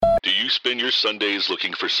spend your Sundays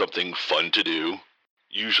looking for something fun to do?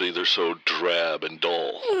 Usually they're so drab and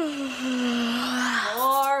dull.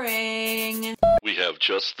 Boring. We have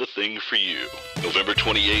just the thing for you. November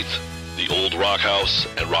 28th, the Old Rock House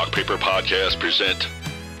and Rock Paper Podcast present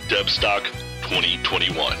Debstock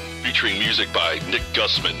 2021, featuring music by Nick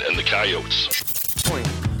Gussman and the Coyotes.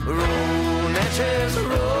 Roll, Natchez,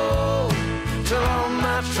 roll, till all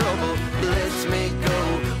my trouble lets me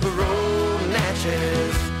go. Roll,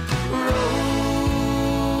 Natchez, roll,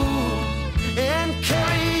 and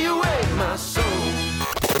carry away my soul.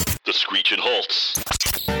 The Screechin' Halts.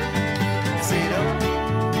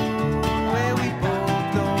 Where we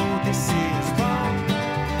both know this is wrong,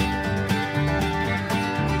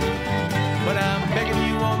 but I'm begging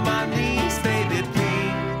you on my knees, baby,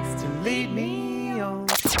 please, to lead me on.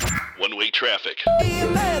 One-way traffic.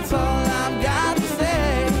 That's all I've got to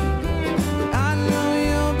say. I know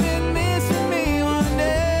you've been missing me one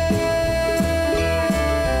day.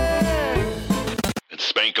 And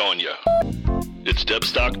Spank on Ya. It's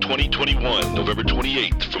Debstock 2021, November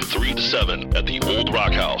 28th from 3 to 7 at the Old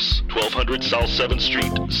Rock House, 1200 South 7th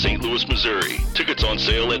Street, St. Louis, Missouri. Tickets on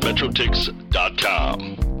sale at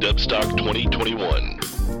metrotix.com. Debstock 2021,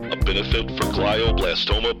 a benefit for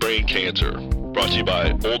glioblastoma brain cancer. Brought to you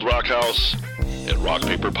by Old Rock House and Rock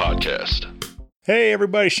Paper Podcast. Hey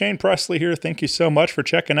everybody, Shane Presley here. Thank you so much for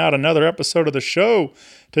checking out another episode of the show.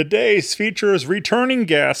 Today's feature is returning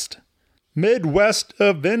guest, Midwest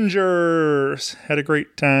Avengers. Had a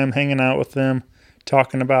great time hanging out with them,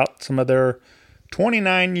 talking about some of their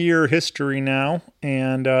 29-year history now,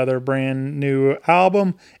 and their brand new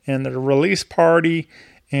album, and their release party,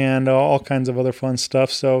 and all kinds of other fun stuff.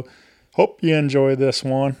 So hope you enjoy this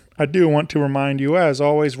one. I do want to remind you, as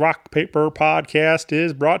always, Rock Paper Podcast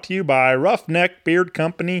is brought to you by Roughneck Beard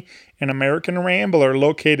Company and American Rambler,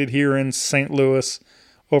 located here in St. Louis,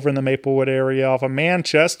 over in the Maplewood area off of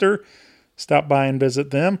Manchester. Stop by and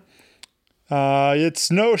visit them.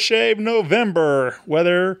 It's No Shave November.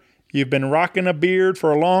 Whether you've been rocking a beard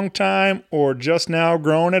for a long time or just now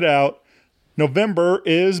growing it out, November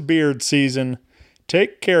is beard season.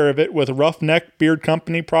 Take care of it with Roughneck Beard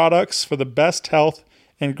Company products for the best health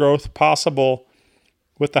and growth possible.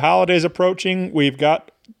 With the holidays approaching, we've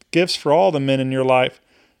got gifts for all the men in your life.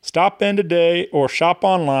 Stop in today or shop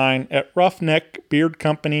online at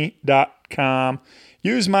roughneckbeardcompany.com.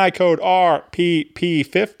 Use my code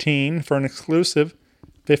RPP15 for an exclusive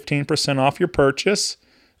 15% off your purchase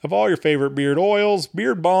of all your favorite beard oils,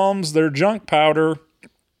 beard balms, their junk powder,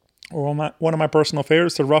 or one of my personal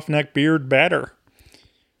favorites, the Roughneck Beard Batter.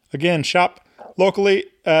 Again, shop locally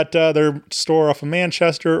at their store off of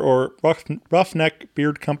Manchester or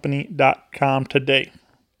roughneckbeardcompany.com today.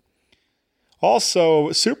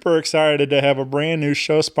 Also, super excited to have a brand new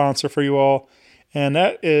show sponsor for you all, and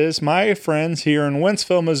that is my friends here in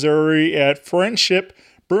Wentzville, Missouri at Friendship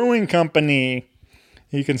Brewing Company.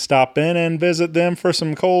 You can stop in and visit them for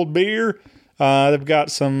some cold beer. They've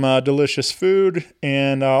got some delicious food,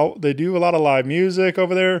 and they do a lot of live music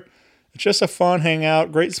over there. It's just a fun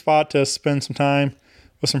hangout, great spot to spend some time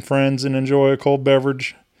with some friends and enjoy a cold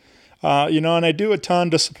beverage. And I do a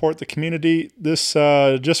ton to support the community. This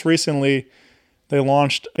just recently, they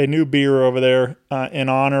launched a new beer over there in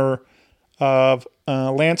honor of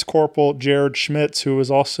Lance Corporal Jared Schmitz, who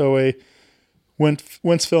is also a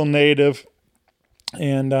Wentzville native,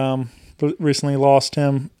 and recently lost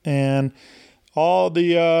him. And all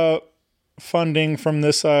the funding from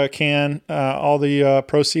this all the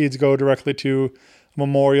proceeds go directly to a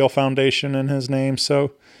memorial foundation in his name.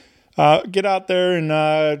 So get out there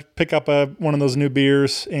and pick up one of those new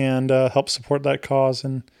beers and help support that cause.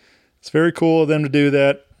 And it's very cool of them to do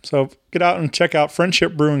that. So get out and check out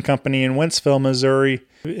Friendship Brewing Company in Wentzville, Missouri.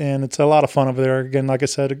 And it's a lot of fun over there. Again, like I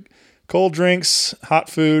said, cold drinks, hot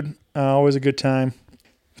food, always a good time.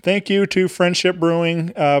 Thank you to Friendship Brewing.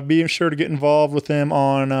 Be sure to get involved with them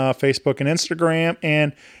on Facebook and Instagram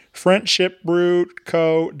and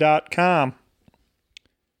friendshipbrewco.com.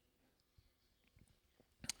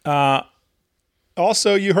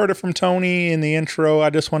 Also, you heard it from Tony in the intro. I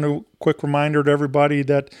just want a quick reminder to everybody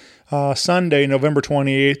that Sunday, November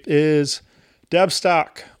 28th, is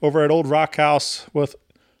Debstock over at Old Rock House with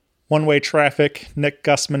One-Way Traffic, Nick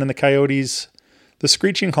Gussman and the Coyotes, the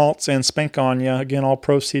Screeching Halts, and Spank on Ya. Again, all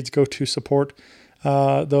proceeds go to support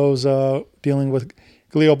those dealing with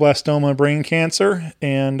glioblastoma and brain cancer,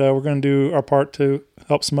 and we're going to do our part to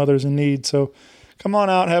help some others in need. So come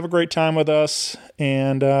on out, have a great time with us,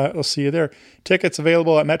 and we'll see you there. Tickets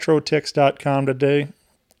available at metrotix.com today,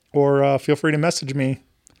 or feel free to message me,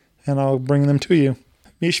 and I'll bring them to you.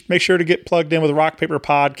 Make sure to get plugged in with Rock Paper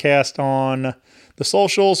Podcast on The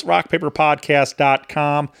socials,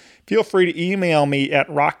 rockpaperpodcast.com. Feel free to email me at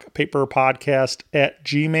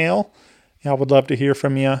rockpaperpodcast@gmail.com. I would love to hear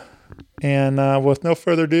from you. And with no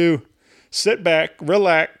further ado, sit back,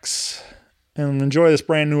 relax, and enjoy this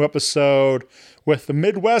brand new episode with the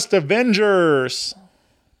Midwest Avengers.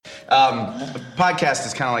 A podcast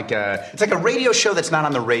is kind of like it's like a radio show that's not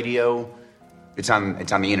on the radio. It's on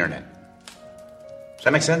the internet. Does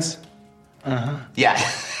that make sense? Uh-huh. Yeah.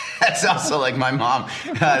 That's also like my mom.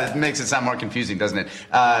 It makes it sound more confusing, doesn't it?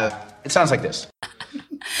 It sounds like this.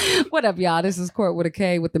 What up, y'all? This is Court with a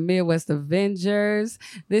K with the Midwest Avengers.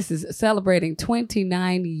 This is celebrating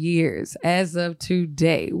 29 years as of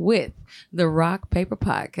today with the Rock Paper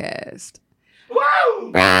Podcast.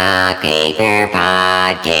 Woo! Rock Paper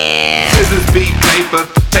Podcast. This is beat paper,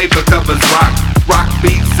 paper covers rock. Rock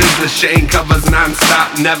beats is the Shane covers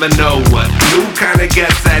non-stop. Never know what new kind of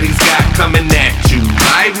guests that he's got coming at you.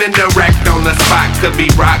 Live and direct on the spot. Could be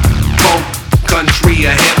rock, folk, country,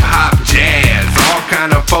 or hip-hop, jazz. All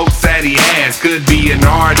kind of folks that he has. Could be an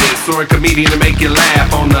artist or a comedian to make you laugh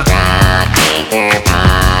on the Rock Paper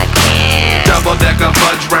Podcast. Double-decker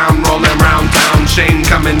fudge round, rolling round town. Shane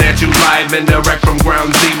coming at you live and direct from ground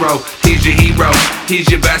zero. He's your hero, he's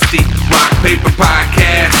your bestie. Rock Paper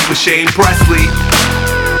Podcast with Shane Presley.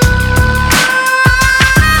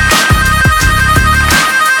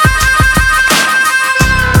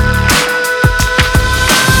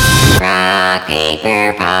 Rock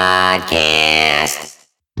Paper Podcast.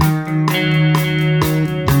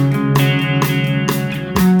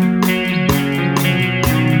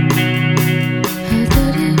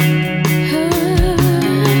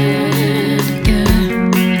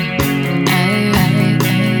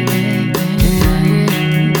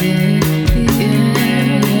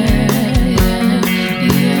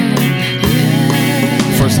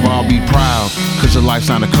 Your life's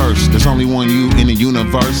not a curse. There's only one you in the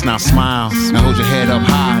universe. Now smile and hold your head up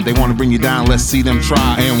high. They want to bring you down, let's see them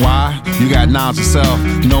try. And why? You got knowledge of self.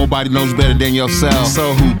 Nobody knows better than yourself.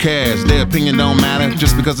 So who cares? Their opinion don't matter.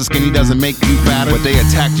 Just because the skinny doesn't make you fatter. But they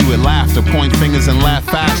attack you with laughter, point fingers and laugh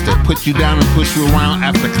faster. Put you down and push you around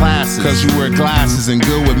after classes. Cause you wear glasses and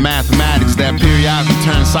good with mathematics. That periodically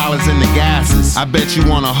turns solids into gases. I bet you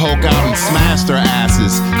wanna hulk out and smash their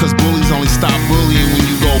asses. Cause bullies only stop bullying when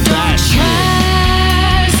you go back.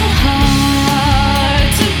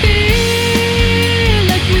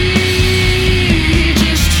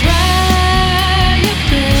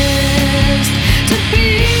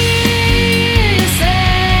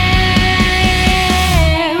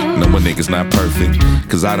 Niggas not perfect,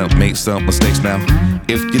 cause I done made some mistakes now.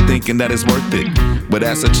 If you're thinking that it's worth it, but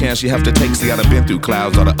that's a chance you have to take. See, I done been through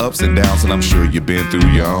clouds, all the ups and downs, and I'm sure you've been through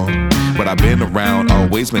your own. But I've been around,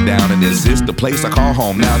 always been down, and is this the place I call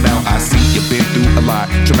home? Now I see you've been through a lot.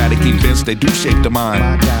 Traumatic events, they do shape the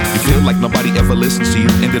mind. You feel like nobody ever listens to you,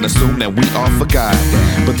 and then assume that we all forgot.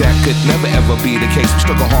 But that could never ever be the case. We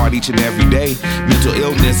struggle hard each and every day. Mental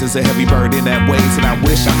illness is a heavy burden that weighs, and I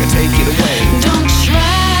wish I could take it away. Don't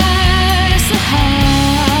try so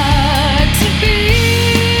hard to be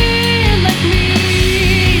like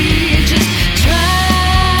me. Just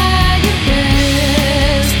try your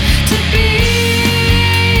best to be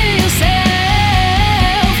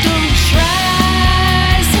yourself. Don't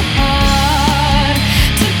try so hard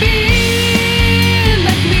to be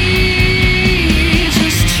like me.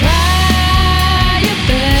 Just try your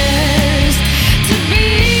best to be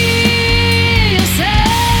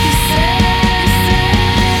yourself.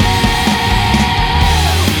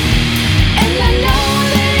 And I know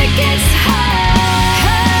that it gets hard.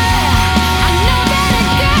 I know that it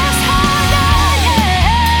gets harder,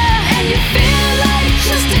 yeah. And you feel like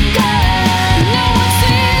just a girl. No one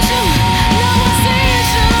sees you, no one sees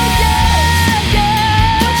you, yeah,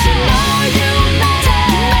 yeah. Don't you know you matter,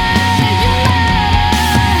 you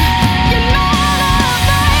matter, you matter,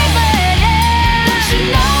 baby, yeah. Don't you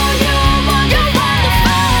know you're wonderful,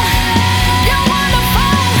 you're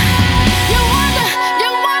wonderful, you're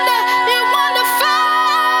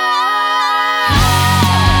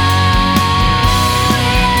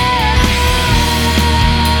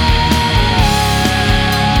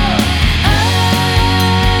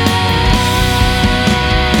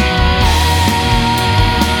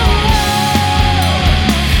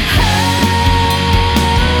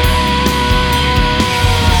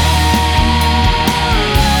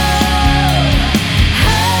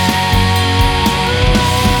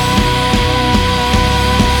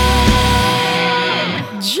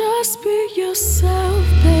just be yourself,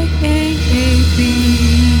 baby.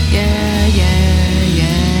 Yeah, yeah,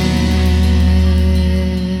 yeah.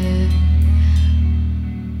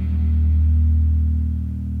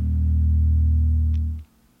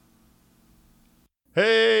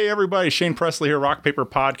 Hey, everybody. Shane Presley here, Rock Paper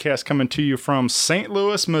Podcast, coming to you from St.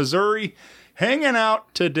 Louis, Missouri. Hanging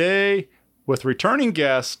out today with returning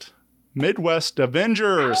guest, Midwest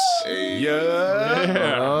Avengers.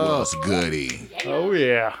 Yeah. Oh, it's goody. Oh,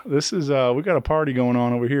 yeah. This is, we got a party going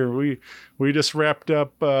on over here. We just wrapped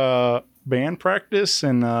up band practice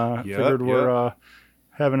and figured we're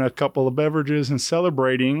having a couple of beverages and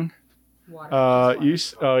celebrating.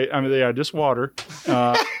 Just water.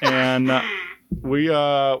 And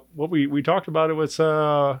we talked about it was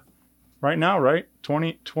right now, right?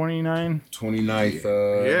 29th 29th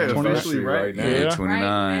officially right now. Yeah.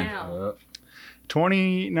 29.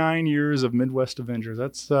 29 years of Midwest Avengers.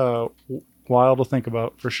 That's wild to think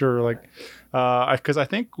about for sure. Like, because I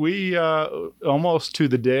think we almost to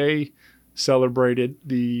the day celebrated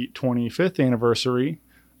the 25th anniversary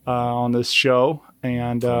on this show.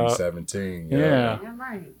 And 2017. yeah.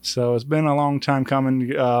 right. So it's been a long time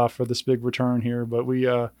coming for this big return here, but we,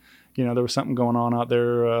 there was something going on out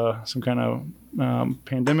there, some kind of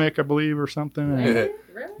pandemic, I believe, or something. And,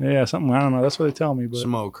 yeah, something. I don't know. That's what they tell me. But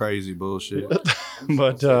Some old crazy bullshit.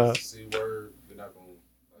 but We ain't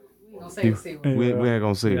gonna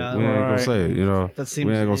say it. Yeah, We ain't right. gonna say it. You know, That seems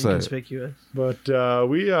we ain't gonna say it. inconspicuous. But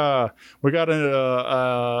we got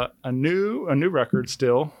a new record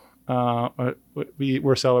still.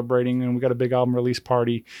 We're celebrating, and we got a big album release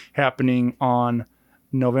party happening on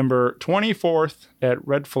November 24th at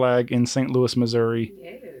Red Flag in St. Louis, Missouri,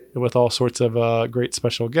 with all sorts of great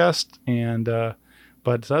special guests. And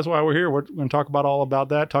but that's why we're here. We're going to talk about all about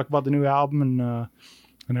that. Talk about the new album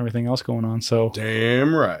and everything else going on. So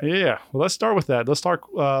Damn right. yeah, well, let's start with that. Let's start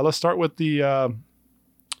with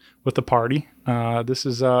the party. This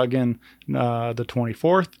is again the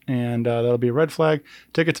 24th, and that'll be a Red Flag.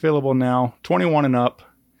 Tickets available now, 21 and up.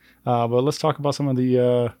 But let's talk about some of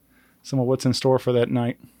what's in store for that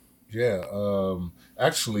night. Yeah.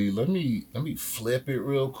 Actually, let me flip it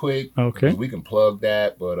real quick. Okay. We can plug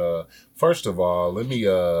that, but first of all, let me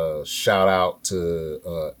shout out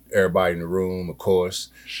to everybody in the room, of course.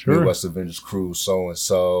 Sure. Midwest Avengers crew, so and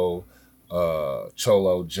so,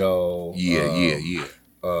 Cholo Joe. Yeah.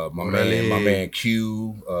 My man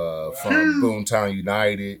Q from Boomtown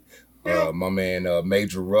United. My man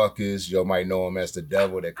Major Ruckus. You might know him as the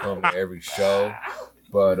devil that comes to every show.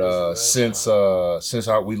 But since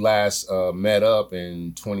we last met up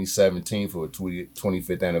in 2017 for the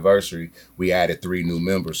 25th anniversary, we added 3 new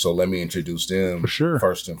members. So let me introduce them. For sure.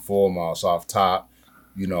 First and foremost, off top,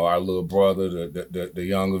 our little brother, the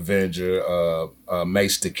young Avenger,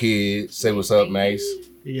 Mace the Kid. Say what's up, Mace.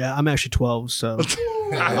 Yeah, I'm actually 12, so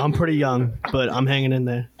I'm pretty young, but I'm hanging in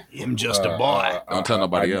there. Him just a boy. Don't tell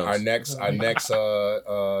nobody else. Our next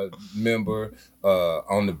member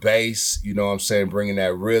on the bass, you know what I'm saying, bringing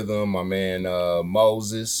that rhythm, my man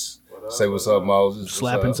Moses. Say what's up, Moses. What's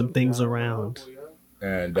Slapping up? some things around.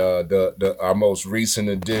 And our most recent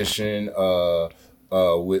addition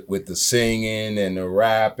with the singing and the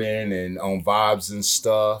rapping and on vibes and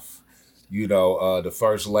stuff. The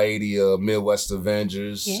first lady of Midwest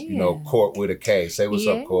Avengers, Court with a K. Say what's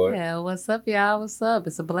up, Court. Yeah, what's up, y'all? What's up?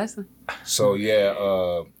 It's a blessing. So,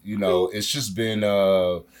 it's just been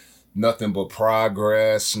nothing but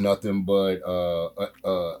progress, nothing but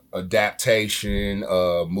adaptation,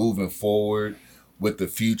 moving forward with the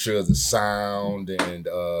future of the sound and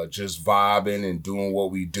just vibing and doing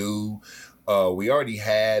what we do. We already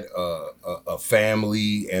had a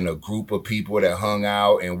family and a group of people that hung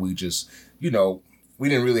out, and we just, we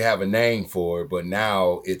didn't really have a name for it, but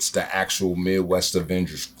now it's the actual Midwest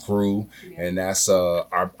Avengers crew, and that's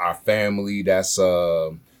our family. That's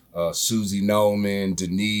Susie Noman,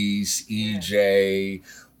 Denise, EJ,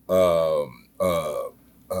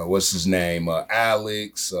 what's his name,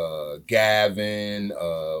 Alex, Gavin,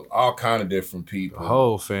 all kind of different people.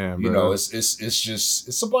 Whole fam, bro.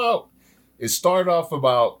 It started off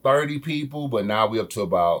about 30 people, but now we're up to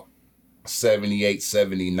about 78,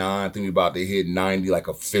 79. I think we're about to hit 90 like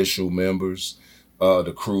official members.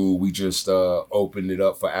 The crew, we just opened it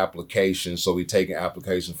up for applications. So we're taking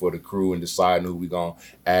applications for the crew and deciding who we're going to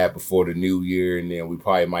add before the new year. And then we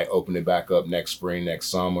probably might open it back up next spring, next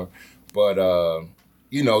summer. But,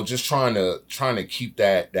 just trying to keep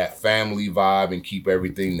that family vibe and keep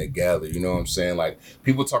everything together. You know what I'm saying? Like,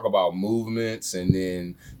 people talk about movements, and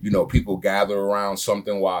then, people gather around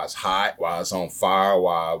something while it's hot, while it's on fire,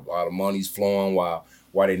 while the money's flowing, while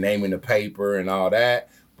they naming the paper and all that.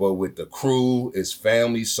 But with the crew, it's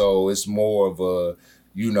family, so it's more of a,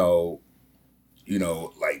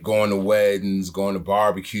 like going to weddings, going to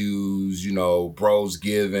barbecues, bros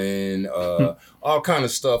giving, all kind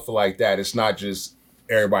of stuff like that. It's not just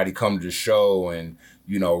everybody come to the show and,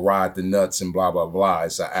 ride the nuts and blah, blah, blah.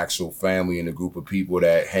 It's an actual family and a group of people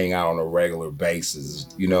that hang out on a regular basis.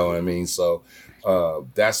 You know what I mean? So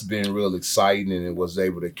that's been real exciting, and it was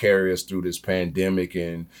able to carry us through this pandemic.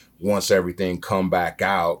 And once everything come back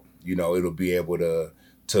out, it'll be able to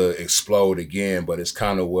explode again. But it's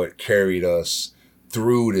kind of what carried us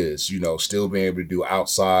through this, still being able to do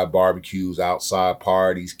outside barbecues, outside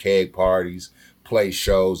parties, keg parties, play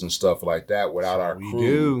shows and stuff like that. Without our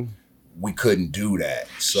crew, we couldn't do that.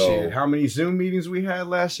 So shit, how many Zoom meetings we had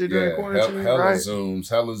last year during quarantine? Hella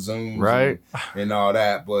Zooms, right? And all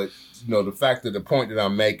that. But the fact that the point that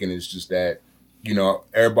I'm making is just that,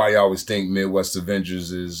 everybody always think Midwest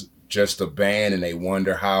Avengers is just a band, and they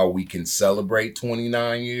wonder how we can celebrate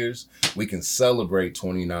 29 years. We can celebrate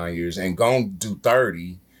 29 years and go do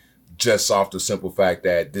 30 just off the simple fact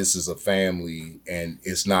that this is a family, and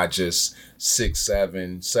it's not just 6,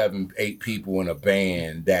 7, 8 people in a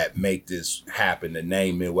band that make this happen. The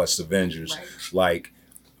name Midwest Avengers, like,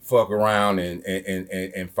 fuck around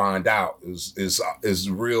and find out is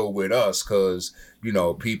real with us, because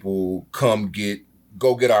people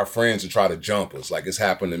go get our friends and try to jump us. Like, it's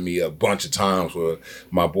happened to me a bunch of times where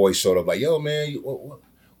my boys showed up like, yo, man,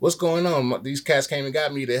 what's going on? These cats came and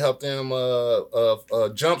got me to help them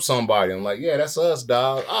jump somebody. I'm like, yeah, that's us,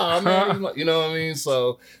 dog. Oh, man. You know what I mean?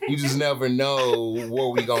 So you just never know where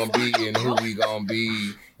we gonna be and who we gonna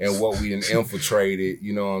be and what we done infiltrated.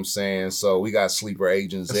 You know what I'm saying? So we got sleeper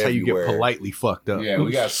agents That's everywhere. how you get politely fucked up. Yeah, we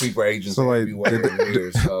got sleeper agents So, like,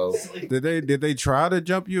 everywhere. So did they try to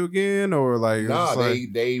jump you again, or like? No,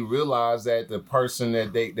 they realized that the person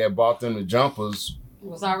that bought them the jumpers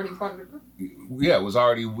was already part of the group. Yeah, was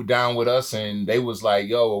already down with us, and they was like,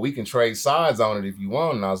 yo, well, we can trade sides on it if you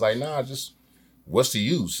want. And I was like, nah, just what's the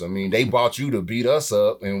use? I mean, they bought you to beat us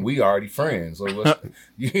up, and we already friends. So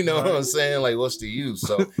you know what I'm saying? Like, what's the use?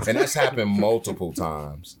 So, and that's happened multiple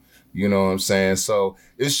times. You know what I'm saying? So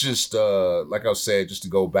it's just, like I said, just to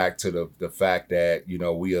go back to the fact that,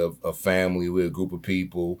 we are a family, we're a group of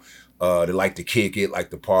people that like to kick it, like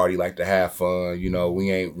to party, like to have fun.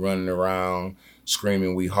 We ain't running around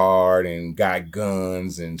screaming we hard and got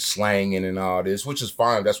guns and slanging and all this, which is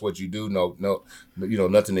fine. That's what you do. No,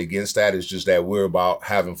 nothing against that. It's just that we're about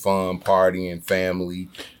having fun, partying, family,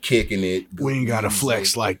 kicking it. We ain't got to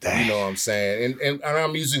flex like that. You know what I'm saying? And our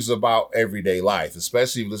music's about everyday life,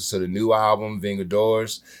 especially if you listen to the new album,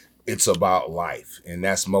 Vengadores. It's about life. And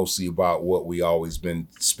that's mostly about what we always been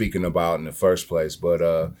speaking about in the first place. But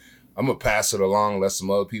I'm going to pass it along, let some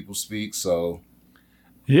other people speak. So,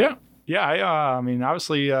 yeah. Yeah, I mean,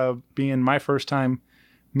 obviously, being my first time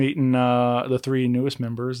meeting the 3 newest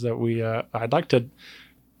members that I'd like to,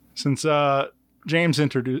 since John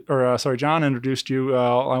introduced you,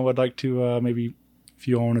 I would like to maybe, if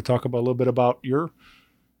you want to talk about a little bit about your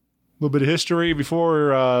little bit of history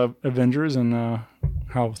before Avengers and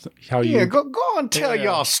how you. Yeah, go on, tell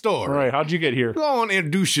y'all story. Right, how'd you get here? Go on,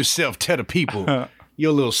 introduce yourself, tell the people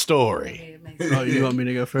your little story. Oh, you want me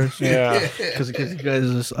to go first? Yeah. Because you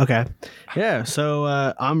guys okay. Yeah, so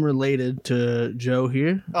I'm related to Joe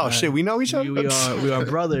here. Oh, shit, we know each other? We are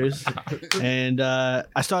brothers. And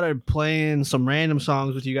I started playing some random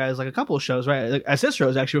songs with you guys, like a couple of shows, right? Like at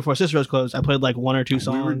Cicero's, actually, before Cicero's closed, I played like 1 or 2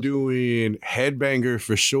 songs. We were doing Headbanger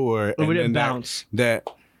for sure. But we did Bounce.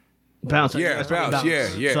 Bounce. Yeah, Bounce.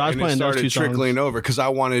 Yeah. So I was playing those 2 songs. Trickling over because I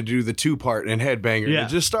wanted to do the 2-part in Headbanger. Yeah. It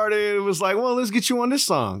just started, it was like, well, let's get you on this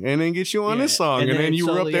song and then get you on this song. And then you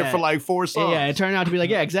were up there for like 4 songs. Yeah, it turned out to be like,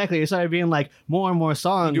 yeah, exactly. It started being like more and more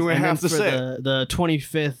songs. Doing and half the set. The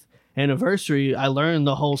 25th anniversary, I learned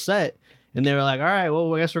the whole set. And they were like, all right,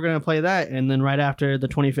 well, I guess we're going to play that. And then right after the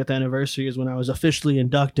 25th anniversary is when I was officially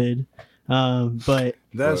inducted. But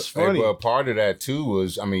that's funny. But part of that too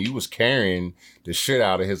was, I mean, you was carrying the shit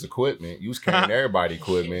out of his equipment. You was carrying everybody's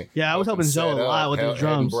equipment. Yeah, I was helping Joe a lot with the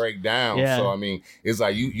drums. Break down. Yeah. So I mean, it's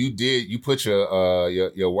like you put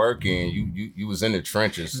your work in. You was in the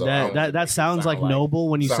trenches. So that sounds like noble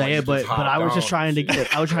when you say it, but I was just trying to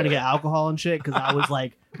get alcohol and shit because I was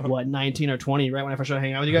like 19 or 20 right when I first started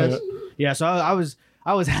hanging out with you guys. Yeah, so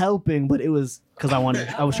I was helping, but it was because I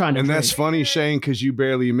was trying to. And drink. that's funny, Shane, because you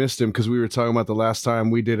barely missed him because we were talking about the last time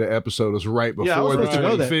we did an episode. It was right before the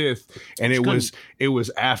 25th, and it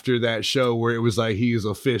was after that show where it was like he is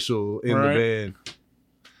official in the band.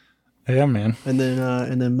 Yeah, man. And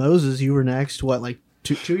then Moses, you were next. What, like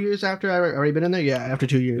 2 years after I already been in there? Yeah, after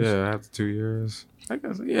 2 years. Yeah, after 2 years. I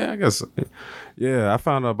guess. Yeah, I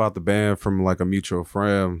found out about the band from like a mutual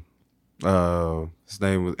friend. His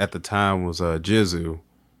name was at the time was Jizu.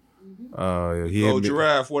 Gold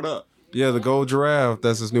Giraffe, what up? Yeah, the Gold Giraffe.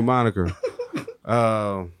 That's his new moniker.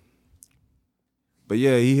 But But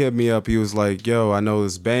yeah, he hit me up. He was like, "Yo, I know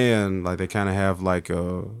this band. Like they kind of have like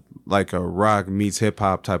a rock meets hip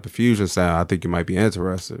hop type of fusion sound. I think you might be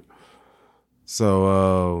interested."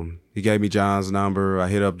 So he gave me John's number. I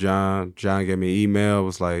hit up John. John gave me an email.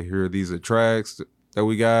 Was like, "Here, these are tracks that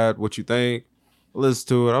we got. What you think?" Listen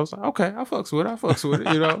to it. I was like, "Okay, I fucks with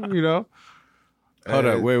it. You know." Hold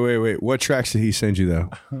up, wait. What tracks did he send you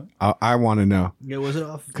though? I want to know. Yeah, was it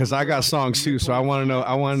off? Because I got songs too, so I want to know.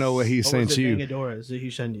 I want to know what he sent you. Bangadoras did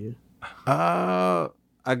he send you? I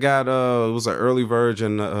got it was an early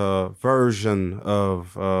version of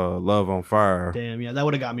Love on Fire. Damn, yeah, that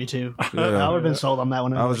would have got me too. Yeah. I would have been sold on that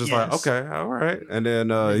one. I was just like, okay, all right. And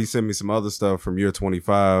then he sent me some other stuff from Year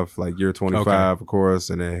 25, like Year 25, of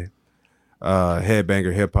course, and then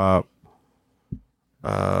Headbanger Hip Hop.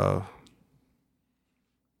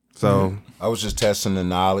 So I was just testing the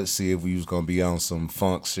knowledge, see if we was gonna be on some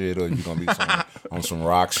funk shit or you gonna be on some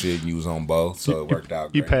rock shit. And you was on both, so it worked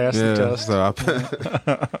out. You great. passed the test.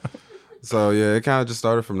 So yeah, it kind of just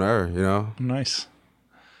started from there, you know. Nice.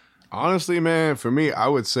 Honestly, man, for me, I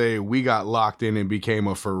would say we got locked in and became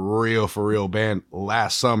a for real band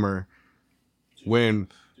last summer. When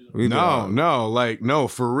for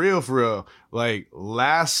real. Like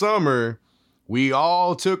last summer, we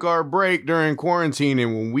all took our break during quarantine,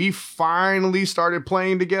 and when we finally started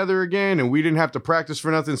playing together again, and we didn't have to practice for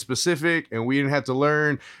nothing specific, and we didn't have to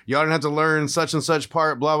learn, y'all didn't have to learn such and such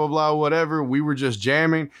part, blah, blah, blah, whatever. We were just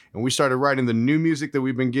jamming, and we started writing the new music that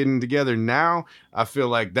we've been getting together now. I feel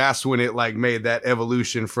like that's when it like made that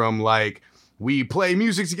evolution from like, we play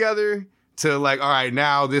music together to like, all right,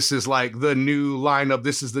 now this is like the new lineup.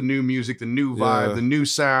 This is the new music, the new vibe, the new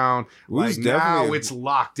sound. Like now it's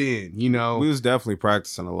locked in, you know? We was definitely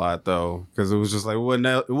practicing a lot though, because it was just like, it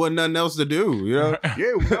wasn't nothing else to do, you know?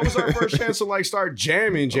 Yeah, that was our first chance to like start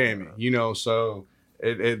jamming, you know? So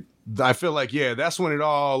I feel like, yeah, that's when it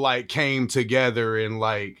all like came together and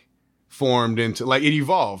like formed into, like it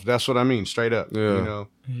evolved. That's what I mean, straight up, you know?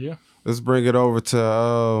 Yeah. Let's bring it over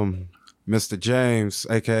to Mr. James,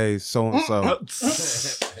 aka so and so.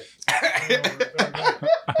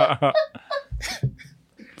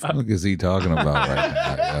 What is he talking about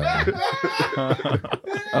right now?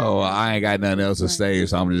 Oh, I ain't got nothing else to say,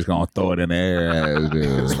 so I'm just gonna throw it in the air.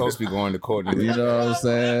 It's supposed to be going to court. You know what I'm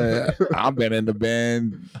saying? I've been in the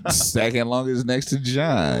band second longest next to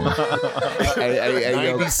John.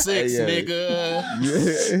 96, nigga.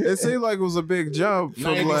 It seemed like it was a big jump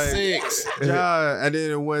from 96. like John, and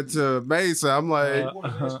then it went to Mason. I'm like,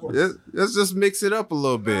 let's just mix it up a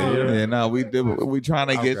little bit. Yeah, no, we trying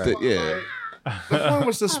to get to The point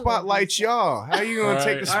was to spotlight y'all. How you gonna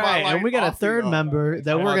take the spotlight? And we got a third member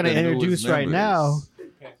that we're gonna introduce right now.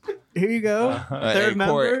 Here you go, third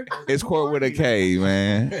member. It's Court with a K,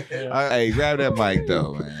 man. Hey, grab that mic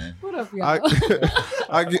though, man. What up, y'all?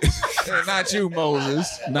 Not you,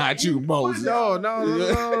 Moses. Not you, Moses. No.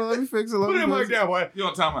 Let me fix it. Put it like that, boy. You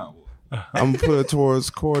on timeout? I'm gonna put it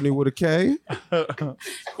towards Courtney with a K.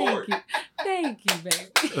 Thank you, baby.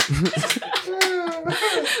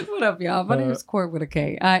 What up, y'all? My name is Court with a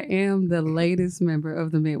K. I am the latest member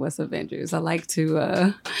of the Midwest Avengers. I like to,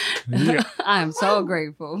 I am so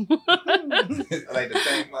grateful. I like to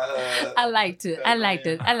thank my. I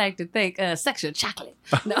like to thank Sexual Chocolate.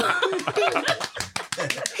 No.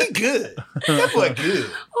 He good. That boy good.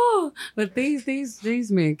 Oh, but these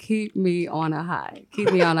men keep me on a high.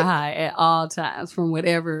 Keep me on a high at all times from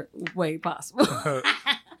whatever way possible. You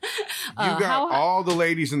got all the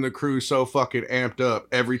ladies in the crew so fucking amped up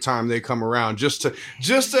every time they come around just to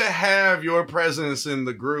have your presence in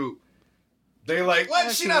the group. They like,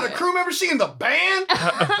 what? She not a crew member? She in the band?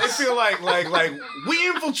 They feel like we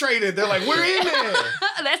infiltrated. They're like, we're in there.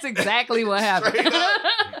 That's exactly what happened.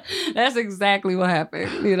 That's exactly what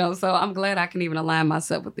happened. You know, so I'm glad I can even align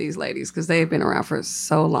myself with these ladies because they've been around for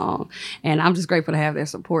so long, and I'm just grateful to have their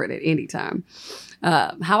support at any time.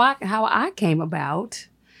 How I came about.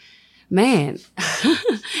 Man,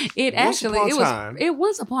 it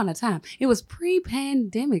was upon a time. It was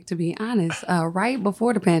pre-pandemic, to be honest, right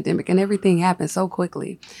before the pandemic, and everything happened so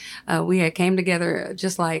quickly. We had came together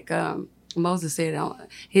just like Moses said.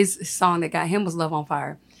 His song that got him was "Love on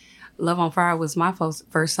Fire." "Love on Fire" was my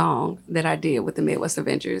first song that I did with the Midwest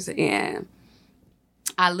Avengers, and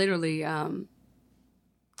I literally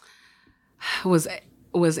was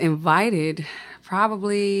invited.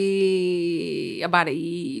 Probably about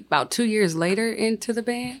 2 years later into the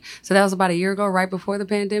band. So that was about a year ago, right before the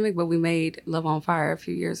pandemic, but we made Love on Fire a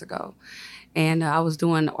few years ago. And I was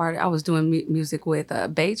doing music with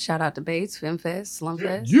Bates. Shout out to Bates, FemFest,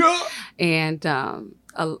 Slumfest. Yeah. And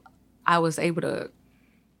I was able to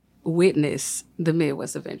witness the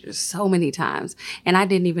Midwest Avengers so many times, and I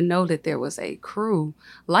didn't even know that there was a crew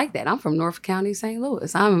like that. I'm from North County, St.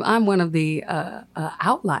 Louis. I'm one of the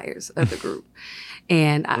outliers of the group.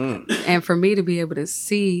 And and for me to be able to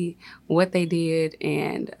see what they did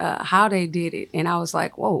and how they did it, and I was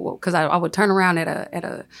like, whoa, because I would turn around at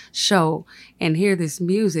a show and hear this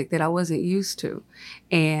music that I wasn't used to,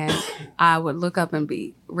 and I would look up and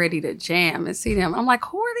be ready to jam and see them. I'm like,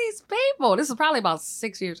 who are these people? This is probably about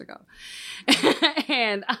 6 years ago,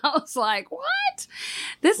 and I was like, what?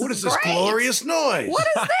 What is this glorious noise? What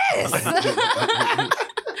is this?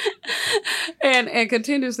 and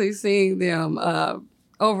continuously seeing them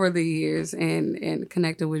over the years and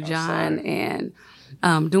connecting with John and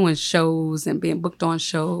doing shows and being booked on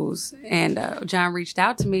shows. And John reached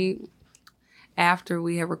out to me after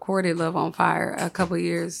we had recorded Love on Fire a couple of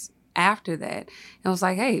years after that. And was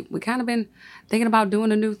like, hey, we kind of been thinking about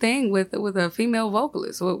doing a new thing with a female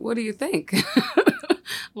vocalist. What do you think? I'm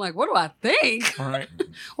like, what do I think? Right.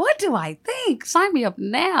 What do I think? Sign me up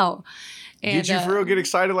now. And, Did you for real get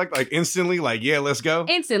excited like instantly? Like, yeah, let's go.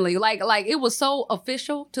 Instantly, like it was so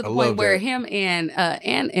official to the I point love where that. him and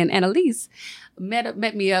Annalise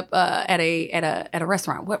met me up at a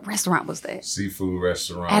restaurant. What restaurant was that? Seafood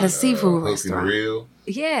restaurant. At a seafood Hook restaurant. and Reel.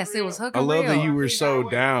 Yes, it was Hook I and love Reel. that you were so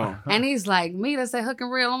down. And he's like, me to say Hook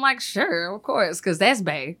and Reel? I'm like, sure, of course, because that's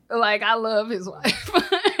Bay. Like, I love his wife.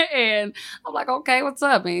 And I'm like, okay, what's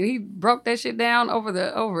up? And he broke that shit down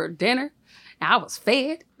over dinner. And I was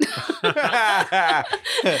fed. I'm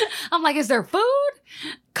like, is there food?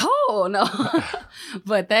 Cool. No.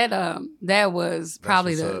 But that was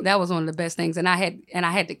probably that was one of the best things. And I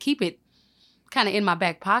had to keep it kind of in my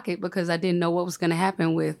back pocket because I didn't know what was going to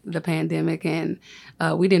happen with the pandemic, and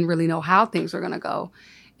we didn't really know how things were going to go.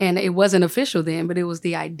 And it wasn't official then, but it was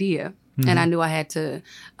the idea. Mm-hmm. And I knew I had to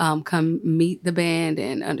come meet the band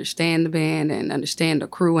and understand the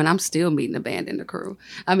crew. And I'm still meeting the band and the crew.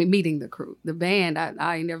 I mean, meeting the crew. The band,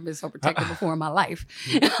 I ain't never been so protected before in my life.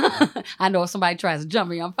 I know if somebody tries to jump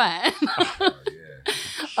me, I'm fine.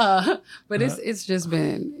 But it's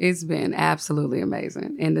been absolutely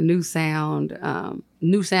amazing. And the new sound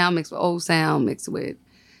mixed with old sound, mixed with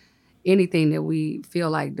anything that we feel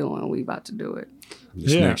like doing, we about to do it.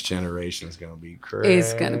 This next generation is gonna be crazy.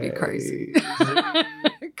 It's gonna be crazy.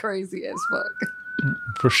 Crazy as fuck.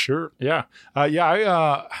 For sure. Yeah. I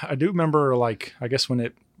do remember, like, I guess when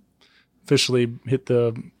it officially hit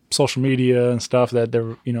the social media and stuff that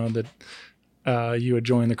there, that you would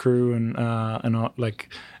join the crew and all, like,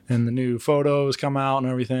 and the new photos come out and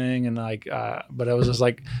everything. And like, but it was just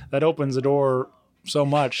like, that opens the door so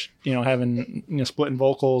much, having, splitting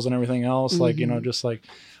vocals and everything else. Mm-hmm. Like, just like,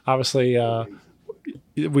 obviously,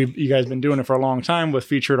 you guys been doing it for a long time with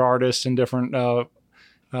featured artists and different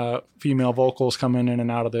female vocals coming in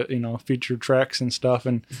and out of the featured tracks and stuff,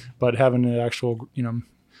 but having the actual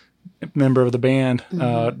member of the band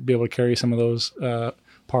be able to carry some of those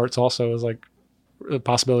parts also is like, the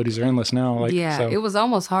possibilities are endless now. Like, yeah, it was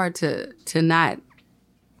almost hard to not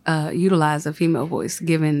utilize a female voice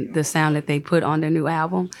given the sound that they put on their new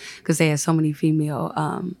album because they had so many female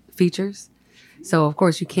features. So, of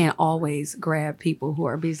course, you can't always grab people who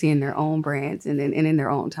are busy in their own brands and in their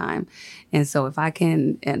own time. And so if I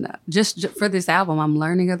can, and just for this album, I'm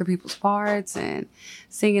learning other people's parts and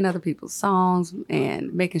singing other people's songs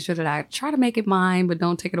and making sure that I try to make it mine, but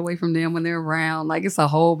don't take it away from them when they're around. Like, it's a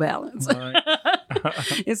whole balance. Right.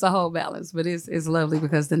 It's a whole balance, but it's lovely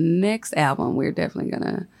because the next album, we're definitely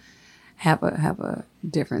going to have a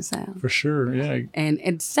different sound. For sure, yeah.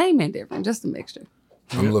 And same and different, just a mixture.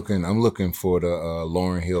 I'm looking for the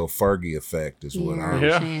Lauryn Hill Fergie effect is what I'm.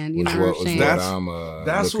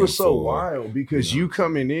 That's what's so wild because you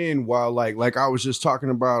coming in while like I was just talking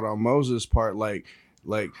about on Moses' part, like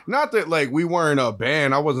not that like we weren't a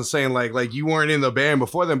band. I wasn't saying like you weren't in the band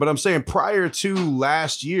before then, but I'm saying prior to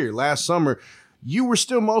last summer, you were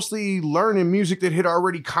still mostly learning music that had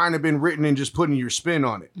already kind of been written and just putting your spin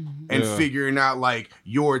on it and figuring out like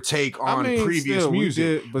your take on previous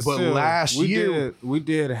music. But last year we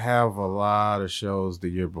did have a lot of shows the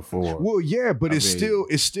year before. Well, yeah, but it's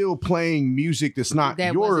still playing music that's not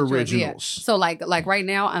your originals. Yeah. So like right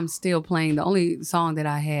now, I'm still playing. The only song that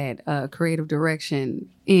I had creative direction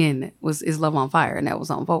in is Love on Fire, and that was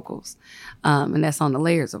on vocals, and that's on the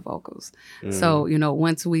layers of vocals. So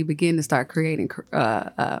once we begin to start creating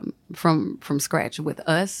from scratch with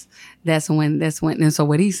us, that's when. And so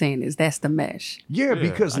what he's saying is that's the mesh. Yeah,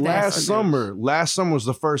 because last summer was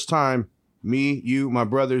the first time me, you, my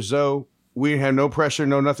brother Zoe, we didn't have no pressure,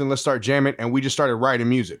 no nothing. Let's start jamming, and we just started writing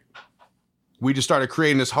music. we just started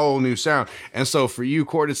creating this whole new sound. And so for you,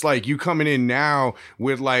 Court, it's like you coming in now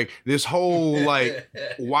with like this whole like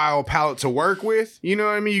wild palette to work with. You know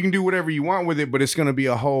what I mean? You can do whatever you want with it, but it's going to be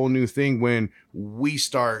a whole new thing when we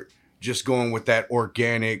start just going with that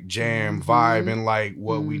organic jam vibe and like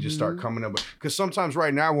what we just start coming up with. Because sometimes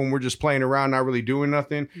right now when we're just playing around, not really doing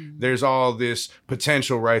nothing, there's all this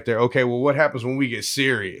potential right there. Okay, well, what happens when we get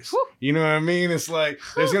serious? You know what I mean? It's like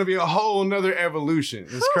there's going to be a whole nother evolution.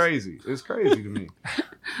 It's crazy. It's crazy to me.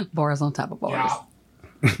 Bars on top of bars.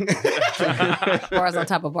 Bars on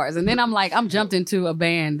top of bars. And then I'm jumped into a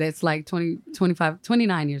band that's like 20, 25,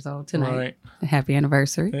 29 years old tonight. Right. Happy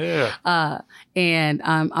anniversary. Yeah. And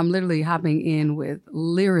I'm literally hopping in with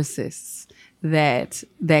lyricists that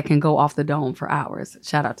can go off the dome for hours.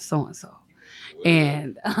 Shout out to so-and-so.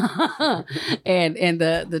 And and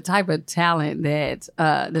the type of talent that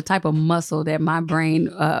the type of muscle that my brain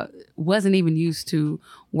wasn't even used to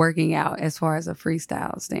working out as far as a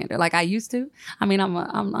freestyle standard. Like I used to. I mean, I'm a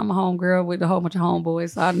homegirl with a whole bunch of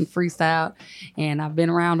homeboys, so I done freestyle, and I've been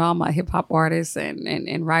around all my hip hop artists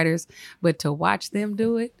and writers. But to watch them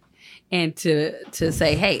do it, and to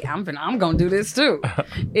say, hey, I'm gonna do this too,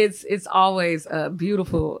 it's always a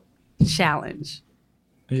beautiful challenge.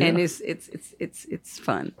 Yeah. And it's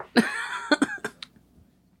fun.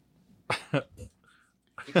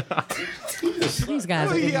 These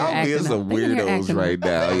guys are in here acting There's some weirdos right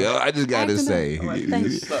now. Yo, I just gotta say,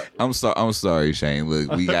 I'm sorry, Shane. Look,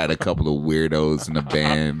 we got a couple of weirdos in the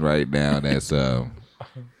band right now that's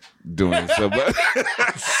doing so much.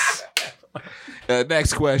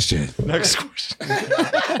 Next question.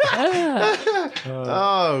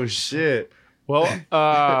 Oh shit. Well,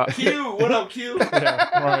 Q, what up, Q?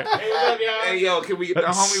 Yeah, right. Hey, what up, y'all? Hey, yo, can we get the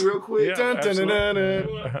homie real quick? Yeah, Dun, dun, dun, dun,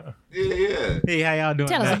 dun. Yeah. Hey, how y'all doing?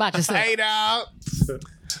 Tell us about yourself. Hey, dog.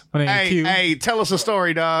 My name is Q. Hey, tell us a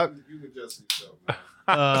story, dog.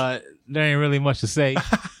 There ain't really much to say.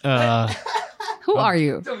 Who are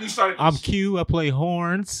you? I'm Q. I play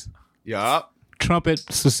horns, Yup. trumpet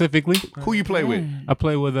specifically. Who you play with? I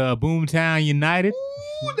play with Boomtown United.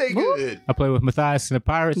 Ooh, they good. I play with Matthias and the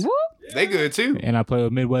Pirates. Whoop. They good too. And I play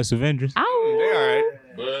with Midwest Avengers. They all right.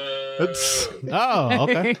 Oh,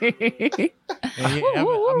 okay. And yeah,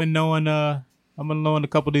 I've been knowing a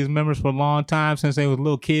couple of these members for a long time since they was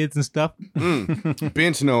little kids and stuff.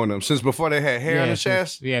 Ben's knowing them since before they had hair on the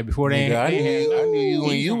chest. Yeah, before they. Nigga, I knew you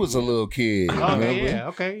when you was a little kid. Oh remember? yeah,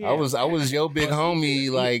 okay. Yeah. I was your big homie.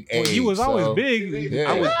 Like, Well, you was always big.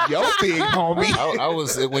 Yeah. I was your big homie. I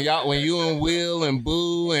was when you and Will and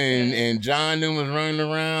Boo and John them was running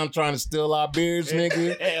around trying to steal our beers,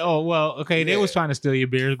 nigga. Oh well, okay. They was trying to steal your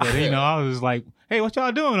beers, but I was like, hey, what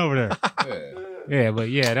y'all doing over there? Yeah, but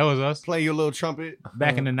yeah, that was us. Play your little trumpet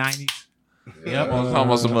Back in the 90s. Yep.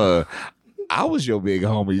 Almost I was your big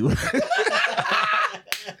homie.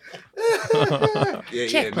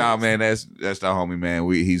 Nah, man, that's the homie,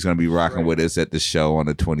 man. He's gonna be rocking with us at the show on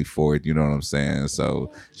the 24th. You know what I'm saying?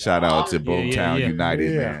 So shout out to Boomtown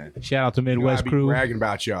United, man. Shout out to Midwest crew. Bragging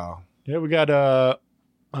about y'all. Yeah, we got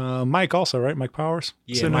Mike also, right? Mike Powers.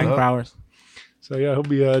 Yeah, Mike Powers. So yeah, he'll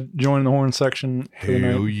be joining the horn section. For the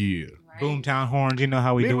night. Hell yeah. Boomtown horns, you know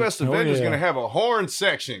how we Midwest do it. Avengers gonna have a horn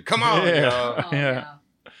section. Come on, y'all. Yeah,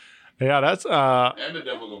 that's And the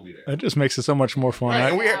devil gonna be there. It just makes it so much more fun. Right,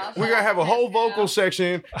 and we're gonna have a whole vocal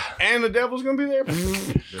section, and the devil's gonna be there.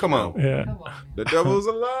 Come on, Yeah, the devil's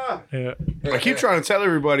alive. yeah. I keep trying to tell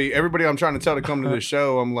everybody I'm trying to tell to come to this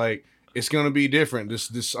show. I'm like, it's gonna be different.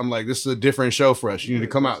 I'm like, this is a different show for us. You need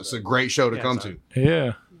to come out. It's a great show to come to.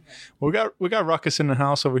 Yeah. Well, we got Ruckus in the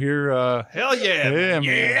house over here. Hell yeah. Yeah,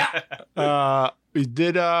 man. We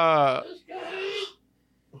did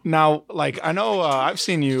now, like, I know I've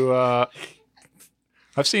seen you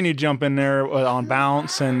jump in there on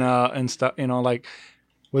bounce and stuff, you know, like,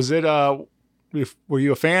 was it were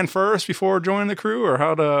you a fan first before joining the crew, or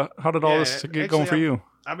how did all this get going for you?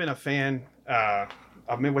 I've been a fan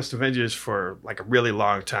of Midwest Avengers for like a really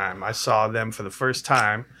long time. I saw them for the first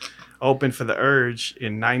time open for the Urge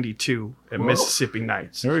in '92 at Mississippi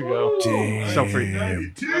Nights. There we go. Damn. So for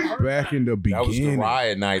Back in the beginning. That was the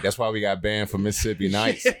riot night. That's why we got banned from Mississippi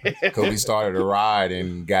Nights. Because we started a riot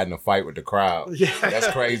and got in a fight with the crowd. Yeah. That's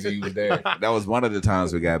crazy you was there. That was one of the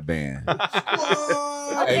times we got banned.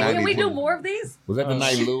 Can we do more of these? Was that the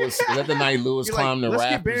night Lewis? Was that the night Lewis climbed the let's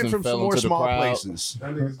get rafters banned and from some fell more into the small crowd? places.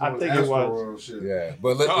 I think it was. Yeah,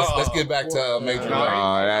 but let's get back to Major.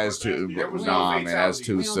 Oh, that's too. Nah, man, that's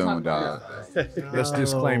too soon, dog. That's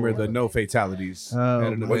disclaimer: the no fatalities.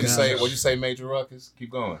 What'd you say, Major Ruckus?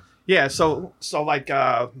 Keep going. Yeah, so like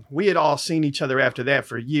we had all seen each other after that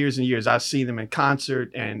for years and years. I see them in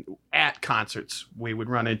concert, and at concerts we would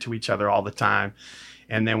run into each other all the time.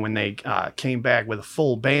 And then when they came back with a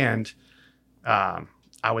full band,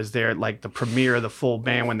 I was there at like the premiere of the full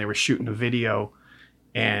band when they were shooting a video,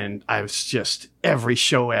 and I was just every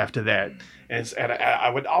show after that. And I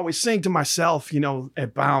would always sing to myself,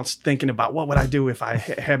 at Bounce, thinking about what would I do if I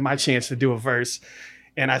had my chance to do a verse.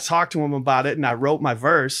 And I talked to him about it, and I wrote my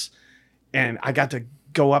verse, and I got to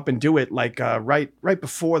go up and do it like right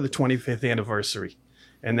before the 25th anniversary.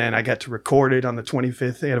 And then I got to record it on the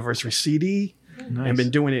 25th anniversary CD. Nice. And been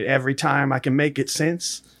doing it every time I can make it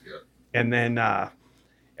since. Yep. And then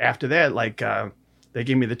after that, they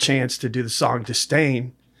gave me the chance to do the song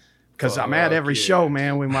Disdain, because I'm at every show,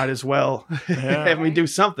 man. We might as well have me do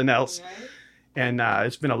something else. And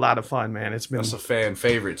it's been a lot of fun, man. That's a fan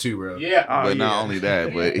favorite too, bro. Yeah. But not only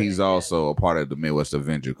that, but he's also a part of the Midwest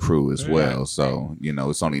Avenger crew as well. So,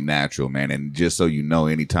 it's only natural, man. And just so you know,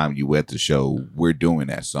 anytime you at the show, we're doing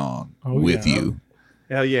that song with you.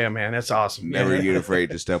 Hell yeah, man. That's awesome. Never get afraid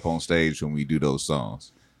to step on stage when we do those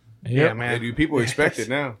songs. Yeah, man. Do people expect it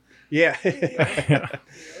now? Yeah.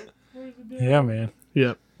 Yeah, man.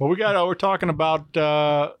 Yep. Well, we're talking about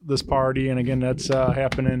this party, and again, that's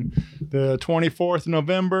happening the 24th of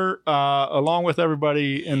November. Along with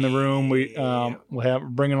everybody in the room, we'll have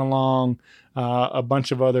bringing along a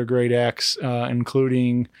bunch of other great acts,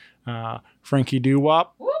 including Frankie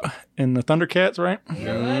Doo-Wop and the Thundercats, right?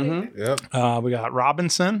 Mm-hmm. Yep. We got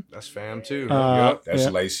Robinson. That's fam too. That's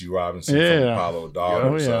Lacey Robinson from Apollo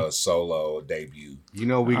Daughters solo debut.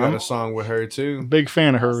 We got a song with her too. Big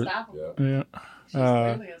fan of her. Yeah.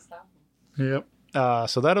 Yep.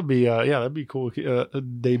 So that'll be that'd be cool.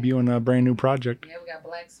 Debuting a brand new project. Yeah, we got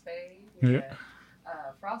Black Spade. Yeah.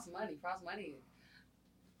 Frost Money.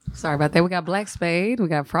 Sorry about that. We got Black Spade. We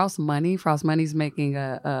got Frost Money. Frost Money's making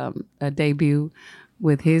a debut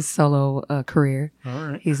with his solo career. All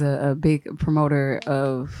right. He's a big promoter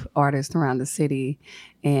of artists around the city,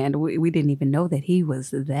 and we didn't even know that he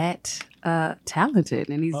was that talented,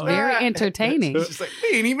 and he's very entertaining. It's like,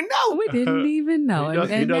 we didn't even know. We didn't even know.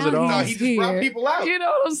 He does it all. No, he just brought people out. You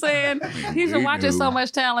know what I'm saying? He's been watching so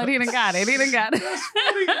much talent. He done got it.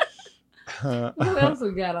 Who else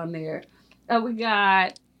we got on there? We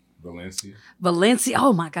got Valencia.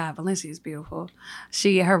 Oh my God, Valencia is beautiful.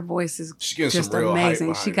 Her voice is just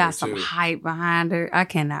amazing. She got some hype behind her. I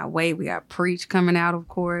cannot wait. We got Preach coming out, of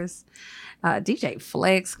course. DJ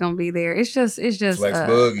Flex gonna be there. It's just Flex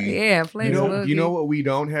Boogie. Yeah, Flex Boogie. You know what we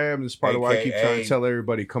don't have, and this is part of why I keep trying to tell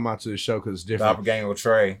everybody come out to the show because it's different. Doppelganger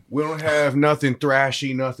Trey. We don't have nothing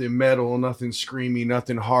thrashy, nothing metal, nothing screamy,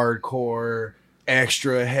 nothing hardcore,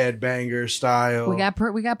 extra headbanger style. We got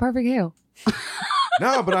Perfect Hell.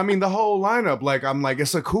 No, but I mean the whole lineup. I'm like,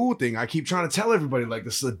 it's a cool thing. I keep trying to tell everybody,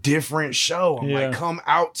 this is a different show. I'm like, come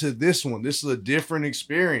out to this one. This is a different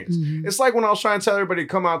experience. Mm-hmm. It's like when I was trying to tell everybody to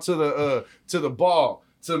come out to the ball,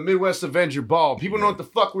 to the Midwest Avenger ball. People know what the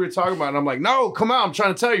fuck we were talking about, and I'm like, no, come out. I'm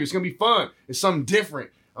trying to tell you, it's gonna be fun. It's something different.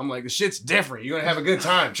 I'm like, the shit's different. You're gonna have a good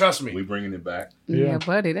time. Trust me. We bringing it back. Yeah,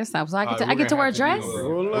 buddy, that's not. So I get to wear a dress.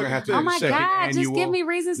 We're gonna have to oh my God! Just give me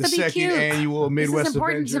reasons to be cute. The second annual Midwest this is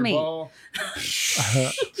important Avenger to me. Ball.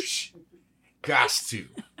 Gots to.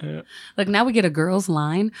 Look, now we get a girls'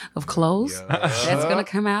 line of clothes that's gonna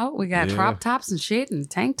come out. We got crop tops and shit and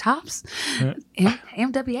tank tops.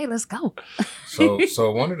 MWA, let's go.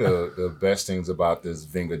 So one of the best things about this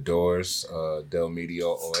Vengadores Del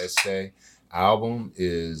Medio Oeste album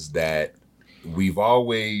is that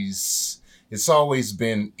it's always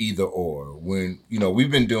been either or. When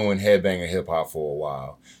we've been doing headbanger hip hop for a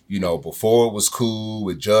while. Before it was cool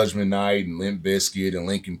with Judgment Night and Limp Bizkit and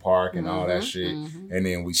Linkin Park and all that shit, and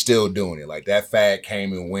then we still doing it. Like that fad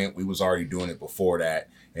came and went. We was already doing it before that,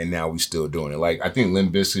 and now we still doing it. Like I think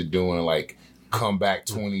Limp Bizkit doing Come Back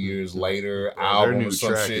 20 years later album or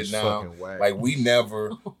some shit now. Like we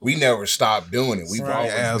never stopped doing it. We've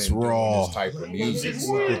always been doing this type of music.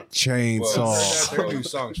 The chainsaw. Their new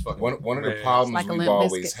song's fucking one of the problems we've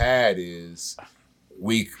always had is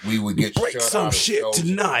we would get shut out of shows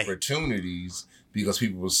tonight. Opportunities because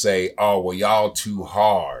people would say, "Oh, well, y'all too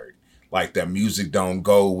hard. Like that music don't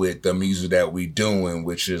go with the music that we doing,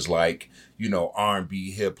 which is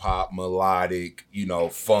R&B, hip hop, melodic,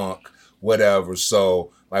 funk." Whatever.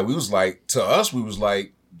 So we was to us, we was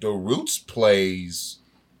like, the Roots plays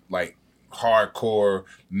like hardcore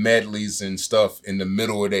medleys and stuff in the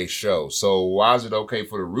middle of their show. So why is it okay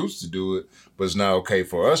for the Roots to do it, but it's not okay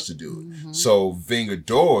for us to do it? Mm-hmm. So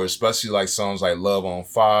Vingador, especially like songs like Love on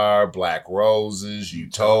Fire, Black Roses, You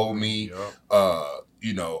Told Me, Free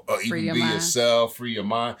Your Even Be Mind. Yourself, Free Your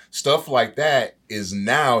Mind, stuff like that is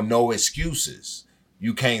now no excuses.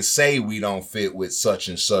 You can't say we don't fit with such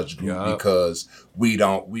and such group because we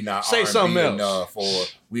not Say R&B something else. enough, or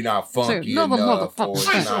we not funky another enough, or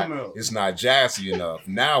motherfucker. it's not jazzy enough.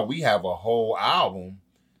 Now we have a whole album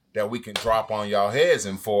that we can drop on y'all heads,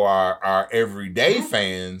 and for our everyday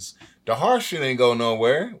fans, the hard shit ain't go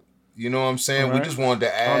nowhere. You know what I'm saying? All right. We just wanted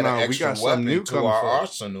to add an we extra got something new weapon to coming our for us.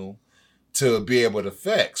 arsenal to be able to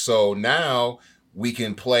affect. So now we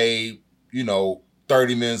can play,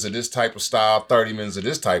 30 minutes of this type of style, 30 minutes of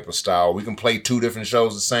this type of style. We can play 2 different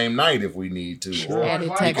shows the same night if we need to. Sure. Or Added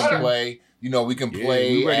we texture. can play, we can Yeah,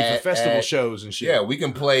 play we ready for at- festival at- shows and shit. Yeah, we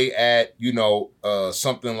can play at,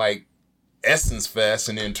 something like Essence Fest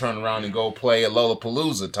and then turn around and go play a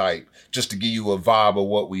Lollapalooza type just to give you a vibe of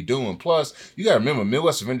what we doing. Plus, you got to remember,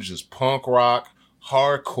 Midwest Avengers is punk rock,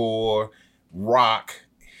 hardcore, rock,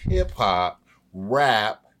 hip hop,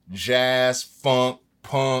 rap, jazz, funk,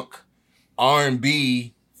 punk,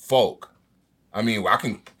 R&B, folk. I mean, I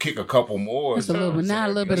can kick a couple more. Just a little bit, not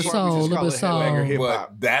a little bit of soul, a little bit of soul.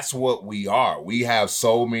 But that's what we are. We have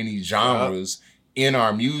so many genres in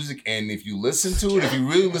our music, and if you listen to it, if you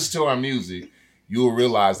really listen to our music, you'll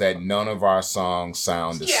realize that none of our songs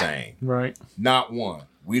sound the same. Right. Not one.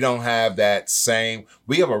 We don't have that same.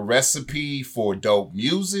 We have a recipe for dope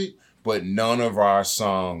music, but none of our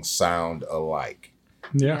songs sound alike.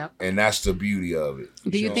 Yeah. Yep. And that's the beauty of it.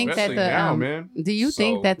 Do you think that Especially the now, man. do you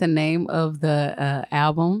think So- that the name of the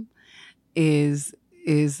album is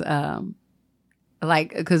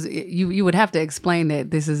like, because you would have to explain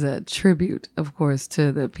that this is a tribute, of course,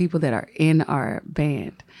 to the people that are in our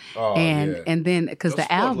band, Oh, and yeah. and then because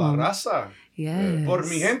the album, yes, Por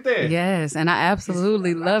mi gente. yes, and I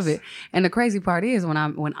absolutely love it. And the crazy part is when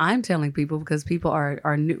I'm telling people, because people are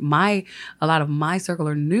new, a lot of my circle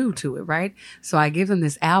are new to it, right? So I give them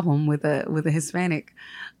this album with a Hispanic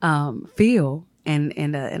feel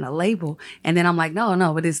and a label, and then I'm like,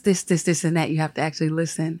 no, but it's this and that. You have to actually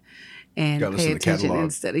listen and Gotta pay listen to the attention catalog.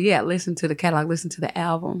 instead of listen to the catalog, listen to the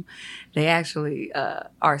album. They actually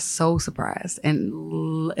are so surprised and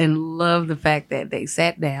love the fact that they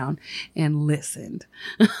sat down and listened.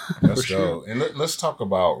 Let's go. And let's talk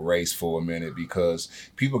about race for a minute, because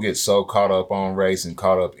people get so caught up on race and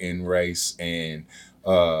caught up in race, and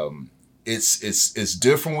it's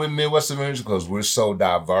different with Midwest Avengers because we're so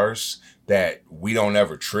diverse that we don't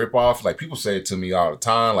ever trip off. Like, people say it to me all the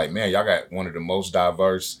time, like, man, y'all got one of the most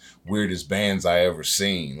diverse, weirdest bands I ever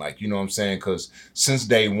seen. Like, you know what I'm saying? Because since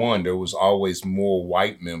day one, there was always more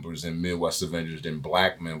white members in Midwest Avengers than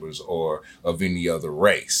black members or of any other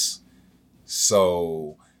race.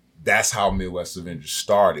 So that's how Midwest Avengers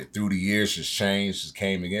started. Through the years, it's changed, it's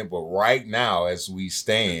came again. But right now, as we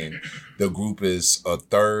stand, the group is a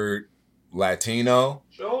third Latino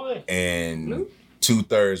and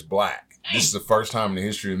 2/3 black. This is the first time in the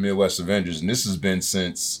history of Midwest Avengers, and this has been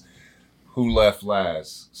since who left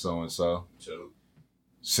last? So and so.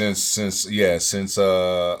 Since the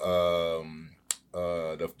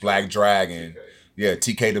Black Dragon. Yeah,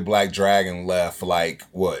 TK the Black Dragon left, like,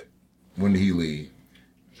 what? When did he leave?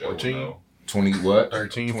 14? 20 what?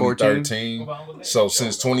 13, 14? 2013. So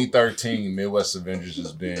since 2013, Midwest Avengers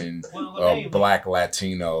has been a black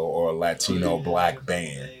Latino or a Latino black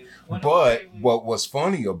band. But what was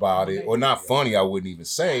funny about it, or not funny, I wouldn't even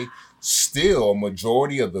say, still a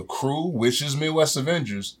majority of the crew, which is Midwest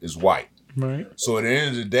Avengers, is white. Right. So at the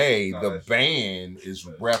end of the day, the band is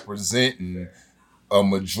representing a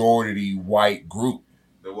majority white group.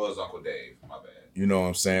 There was Uncle Dave, my bad. You know what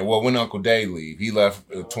I'm saying? Well, when Uncle Dave leave, he left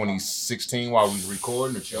 2016 while we was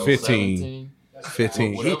recording the show. 15.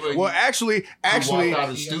 Actually, walked out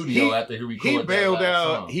of the studio after he recorded that last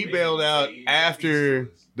song. He bailed out after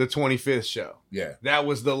the 25th show. Yeah. That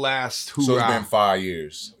was the last hoorah. So it's been 5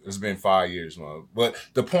 years. It's been 5 years, man. But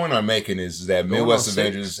the point I'm making is that Going Midwest on 6.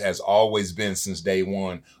 Avengers has always been, since day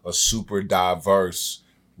one, a super diverse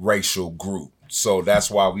racial group. So that's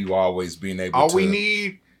why we've always been able All to... we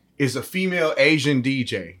need is a female Asian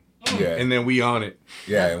DJ. Yeah. And then we on it.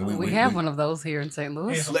 Yeah, and We have one of those here in St.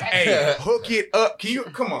 Louis. Hey, hook it up. Can you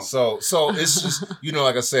come on? So it's just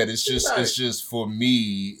like I said, it's just for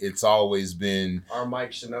me, it's always been Our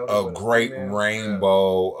Mike Shinoda a great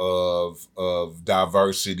rainbow of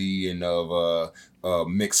diversity and of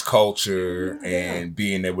mixed culture and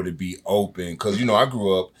being able to be open. Because I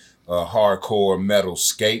grew up a hardcore metal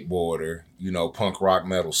skateboarder, punk rock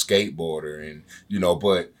metal skateboarder, and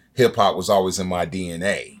but hip hop was always in my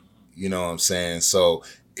DNA. You know what I'm saying? So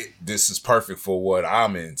this is perfect for what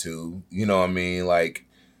I'm into. You know what I mean? Like,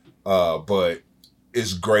 but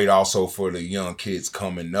it's great also for the young kids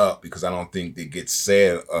coming up, because I don't think it gets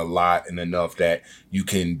said a lot and enough that you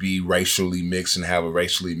can be racially mixed and have a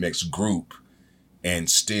racially mixed group and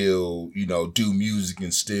still, do music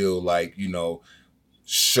and still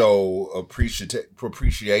show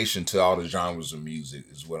appreciation to all the genres of music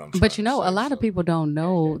is what I'm trying But to a lot of people don't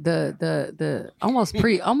know the almost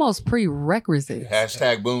prerequisites.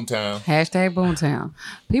 Hashtag Boomtown. Hashtag Boomtown.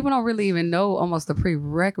 People don't really even know almost the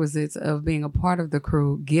prerequisites of being a part of the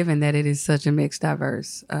crew, given that it is such a mixed,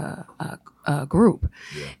 diverse group.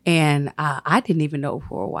 Yeah. And I didn't even know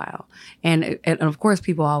for a while. And of course,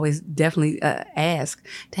 people always definitely ask,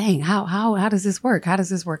 dang, how does this work? How does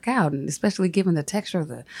this work out? And especially given the texture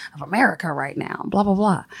of America right now, blah, blah,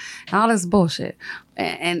 blah. And all this bullshit.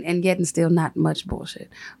 And yet and still not much bullshit.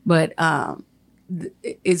 But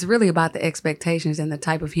it's really about the expectations and the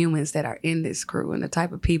type of humans that are in this crew and the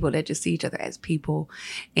type of people that just see each other as people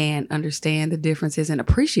and understand the differences and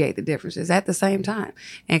appreciate the differences at the same time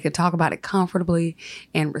and can talk about it comfortably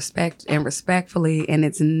and respectfully. And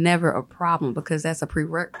it's never a problem, because that's a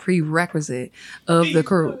prerequisite of the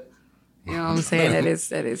crew. You know what I'm saying? That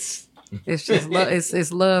it's just love.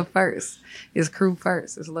 It's love first. It's crew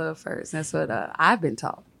first. It's love first. That's what I've been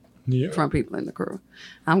taught from people in the crew.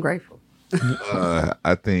 I'm grateful.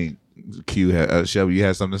 I think Q Shelby, you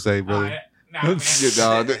had something to say, brother? I just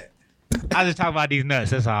talk about these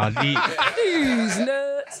nuts. That's all. These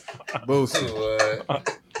nuts. Boosie.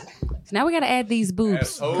 So now we got to add these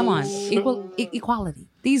boobs. Come on, equality.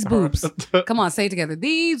 These boobs. Come on, say it together.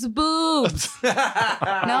 These boobs.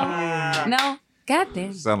 No.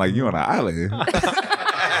 Goddamn. Sound like you on an island.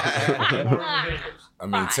 I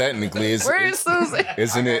mean, technically, Where's Susie?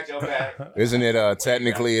 Isn't it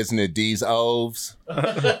technically, isn't it these oves?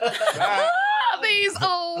 These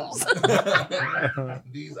oves.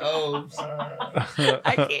 These oves.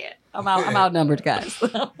 I can't. I'm outnumbered, guys.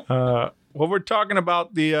 Well, we're talking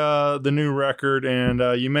about the new record,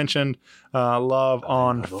 and you mentioned Love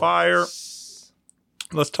on Fire.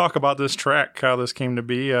 Let's talk about this track, how this came to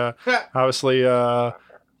be. Obviously,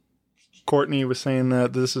 Courtney was saying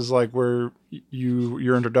that this is like where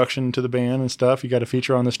your introduction to the band and stuff. You got a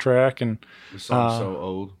feature on this track, and the song's so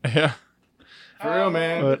old. Yeah, for real,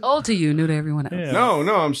 man. But, old to you, new to everyone else. Yeah. No,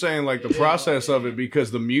 I'm saying like the process of it,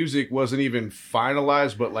 because the music wasn't even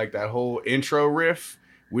finalized, but like that whole intro riff,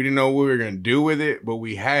 we didn't know what we were gonna do with it, but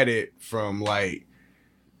we had it from like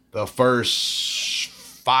the first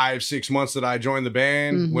 5-6 months that I joined the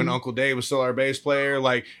band, when Uncle Dave was still our bass player.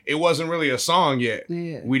 Like, it wasn't really a song yet.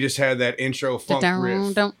 Yeah. We just had that intro funk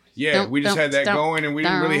riff. We just had that going, and we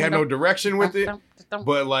didn't really have no direction with it.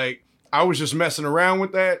 But like, I was just messing around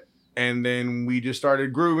with that, and then we just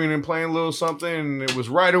started grooving and playing a little something, and it was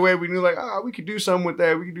right away we knew like, we could do something with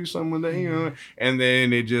that. We could do something with that, And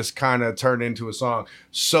then it just kind of turned into a song.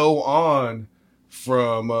 So On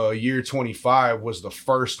from Year 25 was the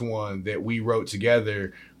first one that we wrote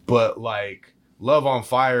together, but like Love on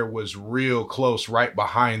Fire was real close right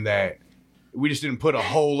behind that. We just didn't put a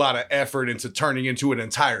whole lot of effort into turning into an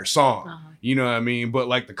entire song. You know what I mean? But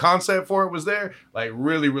like the concept for it was there, like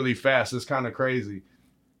really, really fast. It's kind of crazy.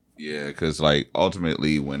 Yeah, because like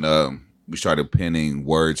ultimately when we started penning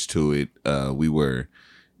words to it, we were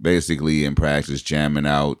basically in practice jamming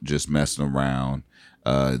out, just messing around.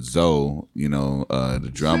 Zoe, the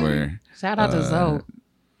drummer. Shout out to Zoe.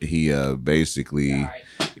 He basically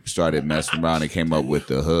started messing around and came up with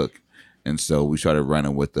the hook. And so we started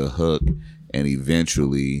running with the hook, and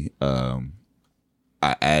eventually I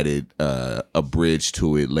added a bridge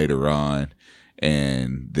to it later on.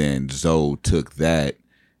 And then Zoe took that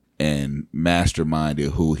and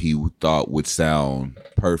masterminded who he thought would sound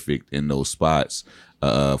perfect in those spots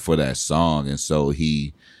for that song. And so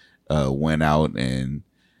he went out and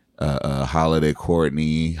hollered at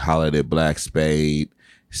Courtney, hollered at Black Spade,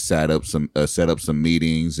 set up some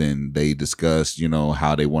meetings, and they discussed,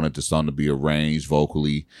 how they wanted the song to be arranged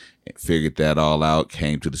vocally, figured that all out,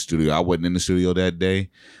 came to the studio. I wasn't in the studio that day,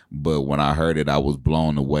 but when I heard it, I was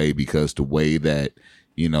blown away, because the way that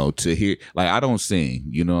You know, to hear, like, I don't sing,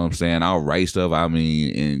 you know what I'm saying? I'll write stuff, I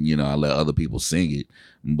mean, and, you know, I let other people sing it.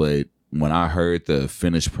 But when I heard the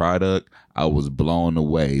finished product, I was blown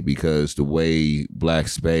away because the way Black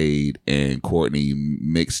Spade and Courtney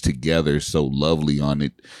mixed together so lovely on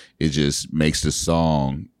it, it just makes the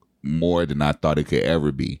song more than I thought it could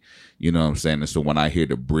ever be. You know what I'm saying? And so when I hear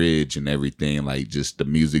the bridge and everything, like just the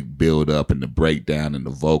music build up and the breakdown and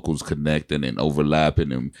the vocals connecting and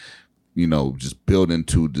overlapping and, you know, just building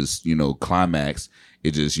to this, you know, climax,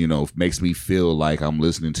 it just, you know, makes me feel like I'm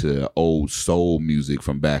listening to old soul music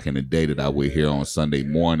from back in the day that I would hear on Sunday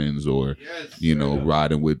mornings or, you know,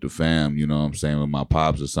 riding with the fam, you know what I'm saying, with my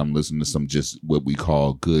pops or something, listening to some just what we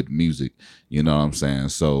call good music, you know what I'm saying?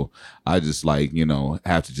 So I just like, you know,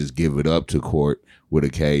 have to just give it up to Court with a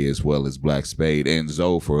K as well as Black Spade and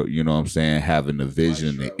Zoe for, you know what I'm saying, having the vision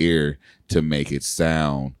and the ear to make it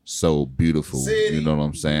sound so beautiful. You know what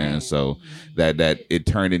I'm saying? So that it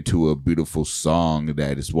turned into a beautiful song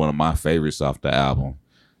that is one of my favorites off the album,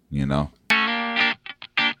 you know?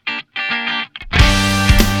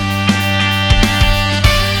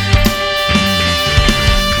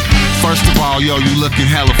 First of all, yo, you looking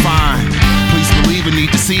hella fine. Please believe it,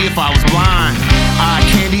 need to see if I was blind. Eye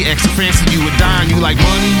candy, extra fancy, you a dime. You like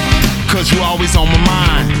money? Cause you always on my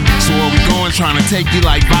mind. So where we going, trying to take you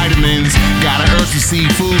like vitamins. Got an urge to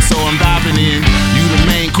seafood, so I'm diving in. You the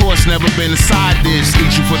main course, never been a side dish.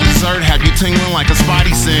 Eat you for dessert, have you tingling like a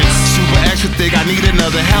spidey sense. Super extra thick, I need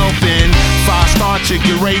another helping. 5-star chick,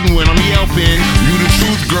 you're rating when I'm yelping. You the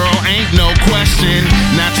truth, girl, ain't no question.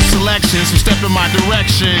 Natural selection, so step in my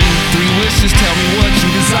direction. 3 wishes, tell me what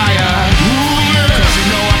you desire. Ooh, yeah. Cause you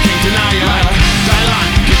know I can't deny ya. Like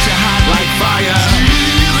Dylan, get you hot like fire.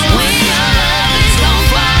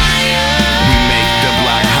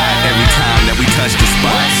 We touch the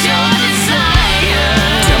spot. What's your desire?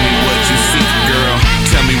 Tell me what you see, girl.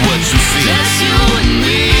 Tell me what you see. Just you and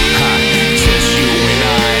me. Hot. Just you and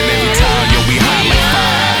I. And every time you'll be hot like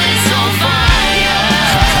fire. It's on fire.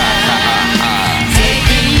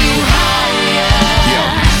 Taking you higher. Yo,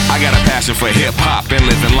 I got a passion for hip hop and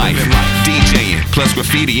living life. DJing, plus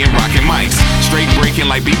graffiti and rocking mics. Straight breaking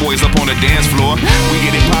like B-boys up on the dance floor. We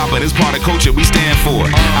get it poppin', it's part of culture we stand for.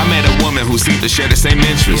 I met a woman who seemed to share the same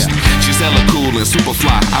interest. She's hella cool and super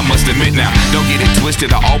fly, I must admit now. Don't get it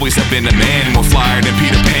twisted, I always have been a man. More flyer than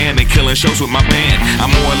Peter Pan and killing shows with my band. I'm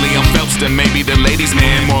more Liam Phelps than maybe the ladies'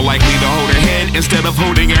 man. More likely to hold her head instead of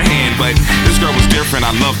holding her hand. But this girl was different,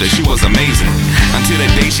 I loved her, she was amazing. Until the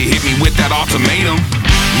day she hit me with that ultimatum.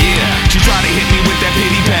 Yeah, she tried to hit me with that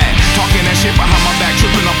pity pad. Talking that shit behind my back,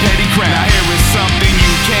 tripping on petty crap. Now here is something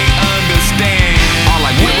you can't understand. All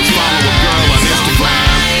I did was follow a girl on Instagram.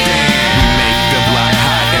 Damn, we make the block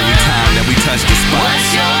hot every time that we touch the spot. What's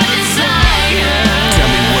your desire? Tell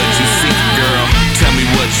me what you see, girl. Tell me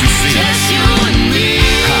what you see. Just you and me.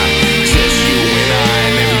 Hot, just you and I.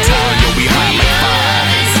 And every time you'll be hot like fire.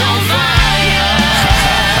 It's on fire.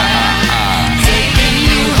 Taking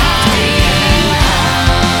you higher.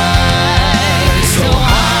 So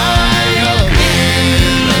high up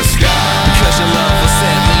in the sky. Because your love will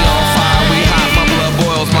set me on fire. We hot, my blood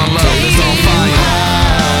boils, my love is on fire.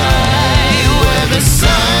 Where the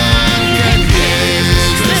sun can kiss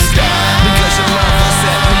the sky. Because your love will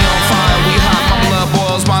set me on fire. We hot, my blood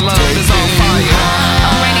boils, my love is on fire.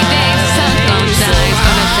 On rainy days, the sun gon' shine. It's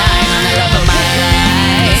gonna shine on the love of my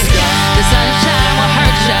life. The sunshine will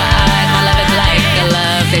hurt your eyes. My love is like the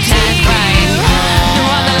love that shines bright.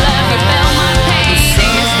 Through all the love, you felt my pain.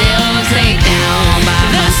 And you still stay down by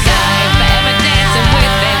my side. Forever dancing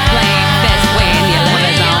with that flame. That's when your love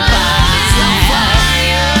is on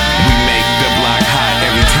fire. We make the block hot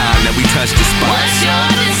every time that we touch the spot. What's your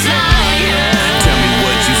desire? Tell me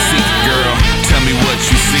what you see, girl. Tell me what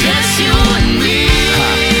you see. Just you and me.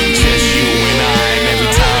 Hot, just you and I. And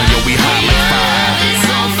every time you'll be hot like fire. It's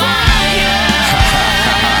on fire.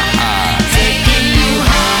 Taking you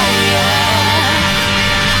higher.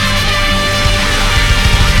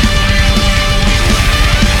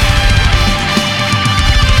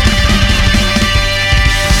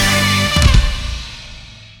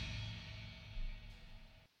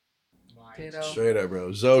 Straight up,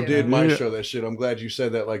 bro. Zoe did maestro that shit. I'm glad you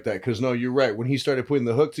said that like that. Because, no, you're right. When he started putting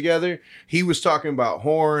the hook together, he was talking about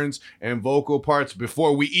horns and vocal parts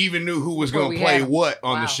before we even knew who was going to play what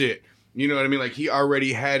on the shit. You know what I mean? Like, he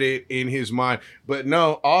already had it in his mind. But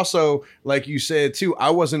no, also, like you said, too, I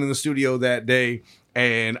wasn't in the studio that day.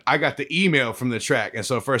 And I got the email from the track. And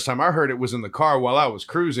so the first time I heard it was in the car while I was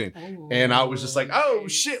cruising. And I was just like, oh,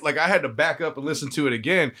 shit. Like, I had to back up and listen to it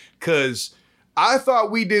again. Because I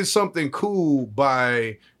thought we did something cool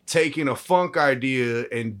by taking a funk idea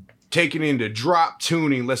and take it into drop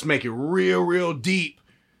tuning. Let's make it real deep.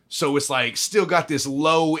 So it's like still got this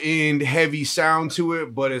low end heavy sound to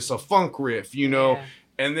it, but it's a funk riff, you know? Yeah.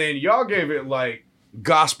 And then y'all gave it like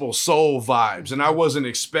gospel soul vibes, and I wasn't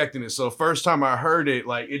expecting it. So first time I heard it,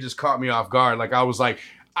 like it just caught me off guard. Like I was like,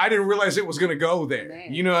 I didn't realize it was gonna go there.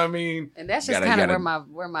 Man. You know what I mean? And that's just kind of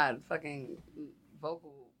where my fucking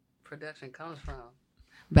vocal production comes from.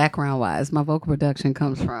 Background wise, my vocal production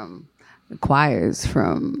comes from choirs,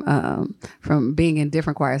 from being in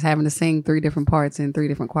different choirs, having to sing 3 different parts in 3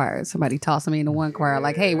 different choirs. Somebody tossing me into one choir,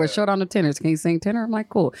 like, "Hey, we're short on the tenors. Can you sing tenor?" I'm like,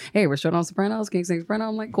 "Cool." "Hey, we're short on sopranos. Can you sing soprano?"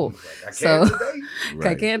 I'm like, "Cool." So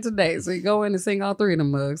I can today. So you go in and sing all 3 of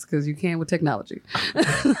them mugs because you can with technology.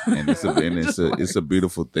 And it's a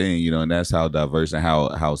beautiful thing, you know, and that's how diverse and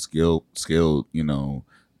how skilled, you know,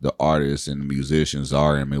 the artists and the musicians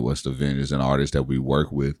are in Midwest Avengers and artists that we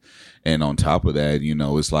work with. And on top of that, you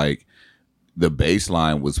know, it's like the bass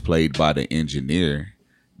line was played by the engineer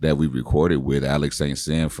that we recorded with, Alex St.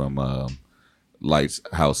 Cyr from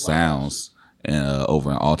Lighthouse Sounds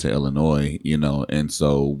over in Alta, Illinois, you know. And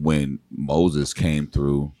so when Moses came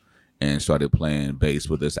through and started playing bass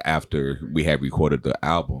with us after we had recorded the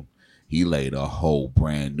album, he laid a whole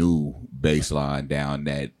brand new bass line down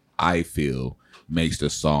that I feel makes the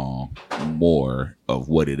song more of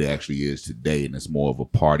what it actually is today. And it's more of a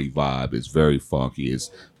party vibe. It's very funky.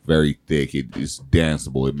 It's very thick. It's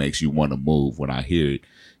danceable. It makes you want to move. When I hear it,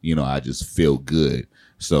 you know, I just feel good.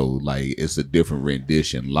 So like it's a different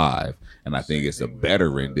rendition live, and I think it's a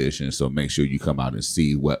better rendition. So make sure you come out and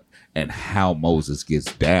see what and how Moses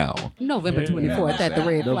gets down. November 24th at the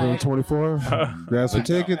Red November Flag. 24th. Grab some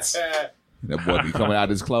tickets. That boy be coming out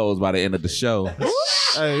his clothes by the end of the show.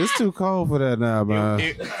 Hey, it's too cold for that now, man.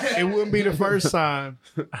 It wouldn't be the first time.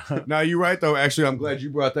 Now you're right though. Actually, I'm glad you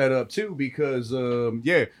brought that up too, because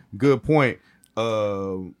yeah, good point.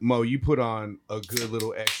 Mo, you put on a good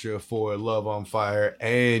little extra for Love on Fire,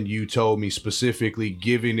 and you told me specifically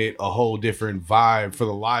giving it a whole different vibe for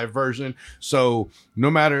the live version. So no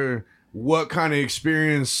matter what kind of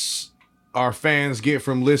experience our fans get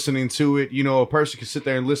from listening to it, you know, a person can sit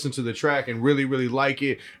there and listen to the track and really like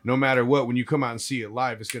it. No matter what, when you come out and see it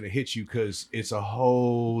live, it's going to hit you because it's a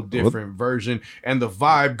whole different version. And the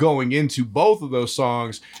vibe going into both of those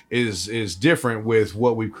songs is different with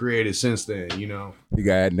what we've created since then, you know. You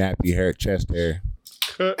got nappy hair, chest hair.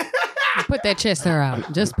 Put that chest hair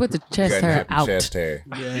out. Just put the chest hair out. Chest hair.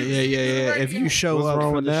 Yeah. If you show up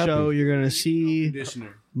for the show, you're going to see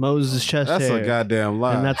Moses' chest hair. That's a goddamn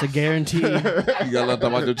lie. And that's a guarantee. You gotta let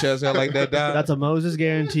them out your chest hair like that, Dad? That's a Moses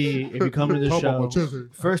guarantee. If you come to the show,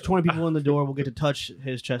 first 20 people in the door will get to touch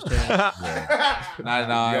his chest hair.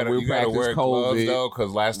 Nah, you gotta wear gloves though,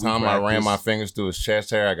 because last time I ran my fingers through his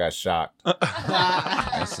chest hair, I got shocked.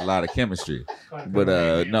 That's a lot of chemistry. But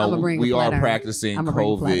no, we are practicing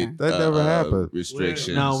COVID That never happened.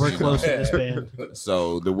 restrictions. No, we're close to this band.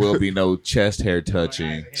 So there will be no chest hair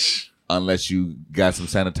touching unless you got some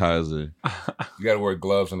sanitizer. You gotta wear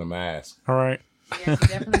gloves and a mask. All right. Yes, you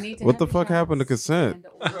definitely need to What have the your fuck shots happened to consent?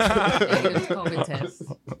 and COVID test.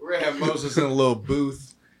 We're gonna have Moses in a little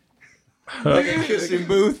booth, like a kissing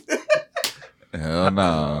booth, Hell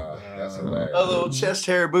no. That's hilarious. a little chest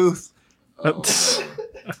hair booth. Well,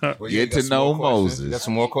 you Get got to some know more questions? Moses. You got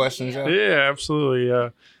some more questions, Joe? Yeah, absolutely.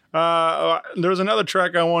 There was another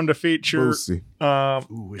track I wanted to feature, Boosie.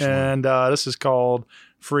 and this is called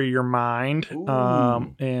 "Free Your Mind,"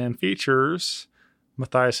 and features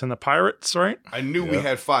Matthias and the Pirates. Right? I knew we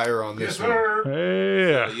had fire on this one.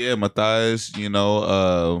 Yeah. Matthias, you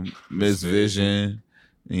know, Miss Vision,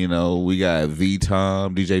 you know, we got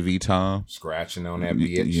V-Tom, DJ V-Tom. Scratching on that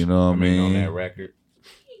bitch. You know what I mean? On that record.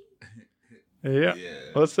 Yeah.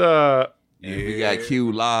 Let's And we got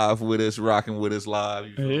Q live with us, rocking with us live.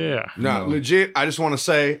 Yeah. No, legit. I just want to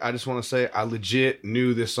say, I legit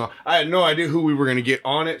knew this song. I had no idea who we were gonna get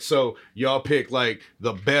on it, so y'all picked like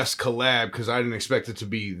the best collab because I didn't expect it to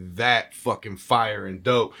be that fucking fire and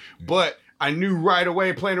dope. But I knew right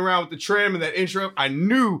away, playing around with the trim and that intro, I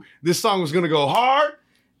knew this song was gonna go hard.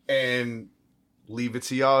 And leave it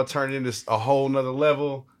to y'all, turn it into a whole nother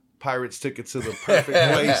level. Pirates took it to the perfect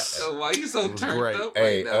place. Why you so turned up?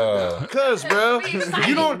 Hey, Cause bro,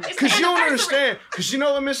 you don't understand. Cause you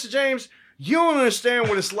know what, Mr. James, you don't understand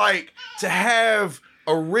what it's like to have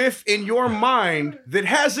a riff in your mind that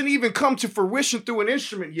hasn't even come to fruition through an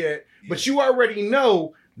instrument yet, but you already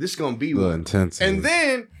know this gonna be The one. intensity. And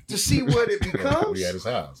then to see what it becomes, we at his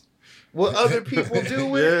house. what other people do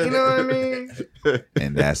with it, you know what I mean?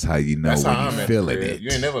 And that's how you know That's when how I'm you at feeling the crib. it.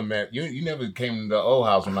 You ain't never met. You never came to the old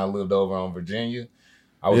house when I lived over on Virginia.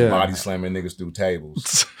 I was Yeah. body slamming niggas through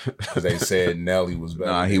tables. 'Cause they said Nelly was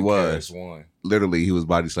better. Nah, he than was. KRS-One. Literally, he was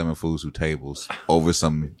body slamming fools through tables over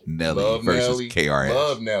some Nelly Love versus Nelly. KRS.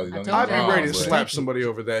 Love Nelly. Don't get I'd me be wrong, ready to but- slap somebody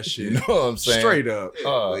over that shit. You know what I'm saying? Straight up.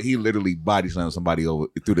 But he literally body slammed somebody over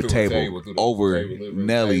through the Through the table, table, through the over table, through the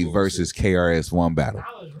Nelly table. versus KRS-One battle.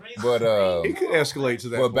 But It could escalate to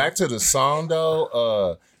that. But back to the song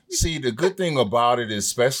though, see the good thing about it is,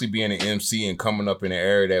 especially being an MC and coming up in the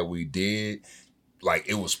era that we did, like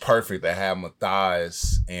it was perfect to have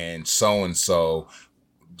Matthias and so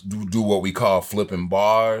do what we call flipping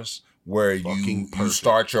bars, where you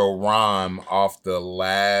start your rhyme off the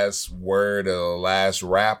last word of the last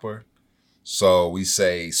rapper. So we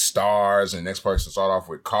say stars, and next person start off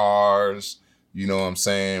with cars. You know what I'm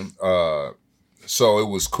saying? So it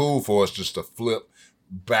was cool for us just to flip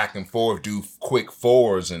back and forth, do quick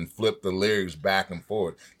fours and flip the lyrics back and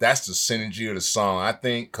forth. That's the synergy of the song, I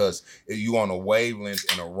think, because you on a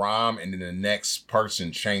wavelength in a rhyme and then the next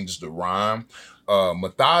person changes the rhyme.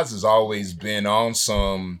 Matthias has always been on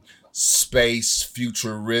some space,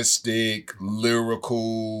 futuristic,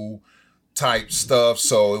 lyrical type stuff,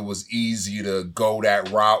 so it was easy to go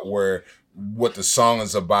that route where what the song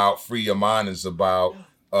is about, Free Your Mind, is about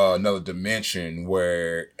another dimension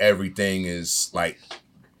where everything is like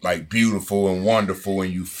beautiful and wonderful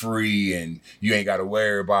and you free and you ain't got to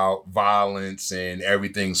worry about violence and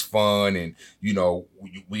everything's fun, and you know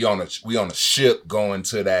we on a ship going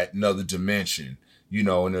to that another dimension, you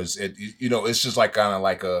know, and it's just like kind of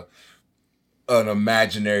like an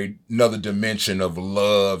imaginary another dimension of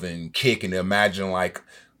love and kicking. Imagine like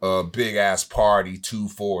a big ass party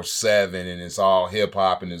 247 and it's all hip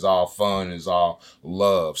hop and it's all fun and it's all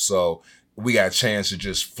love. So we got a chance to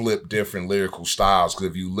just flip different lyrical styles, because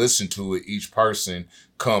if you listen to it, each person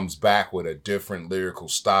comes back with a different lyrical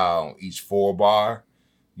style on each 4-bar.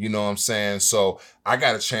 You know what I'm saying? So I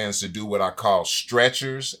got a chance to do what I call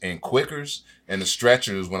stretchers and quickers. And the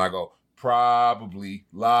stretchers, when I go probably,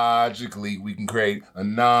 logically, we can create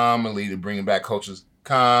anomaly to bring back cultures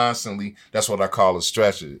constantly. That's what I call a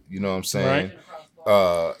stretcher. You know what I'm saying?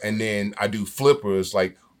 Right. And then I do flippers,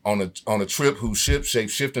 like on a trip whose ship shape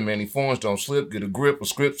shifting, many forms don't slip, get a grip, or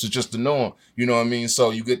scripts is just the norm. You know what I mean? So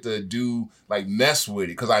you get to do like mess with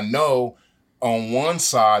it, because I know on one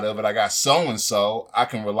side of it I got so-and-so, I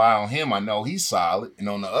can rely on him, I know he's solid, and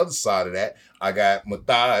on the other side of that I got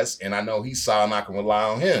Matthias, and I know he's solid and I can rely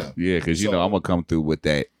on him. Yeah, because you know I'm gonna come through with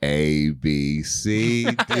that A B C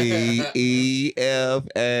D E F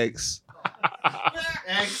X.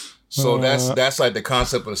 So that's like the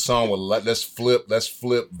concept of the song. Well, let's flip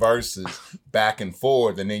verses back and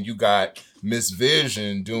forth, and then you got Miss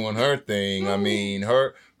Vision doing her thing. I mean,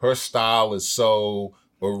 her style is so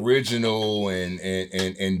original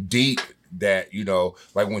and deep that, you know,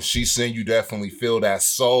 like when she sing, you definitely feel that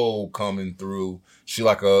soul coming through. She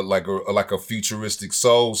like a futuristic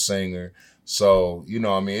soul singer. So, you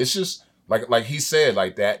know, I mean, it's just like he said,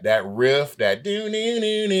 like that riff, that do, you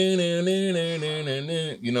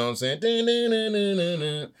know what I'm saying? They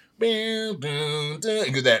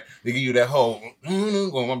give you that whole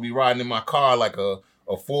when I'm be riding in my car like a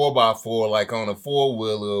 4x4, like on a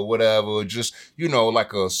 4-wheeler or whatever, or just, you know,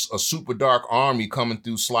 like a super dark army coming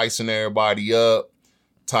through, slicing everybody up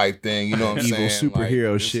type thing. You know what I'm Evil saying?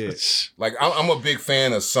 superhero shit. Like I'm a big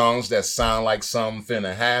fan of songs that sound like something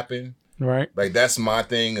finna happen. Right. Like that's my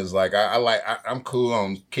thing, is like I'm cool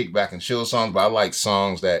on kickback and chill songs, but I like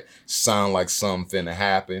songs that sound like something finna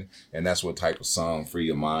happen, and that's what type of song Free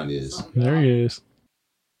Your Mind is. There he is.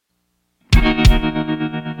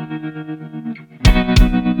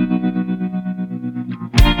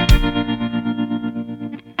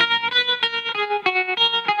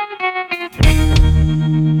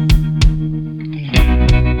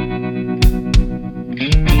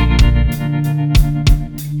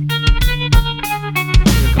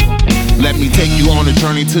 Let me take you on a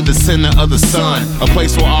journey to the center of the sun, a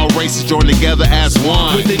place where all races join together as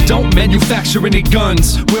one. Where they don't manufacture any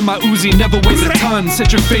guns, where my Uzi never weighs a ton.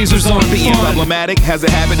 Set your phasers on Being problematic has a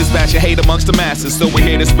habit of splashing hate amongst the masses, so we're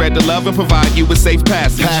here to spread the love and provide you with safe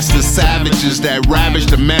passage. Past the savages that ravage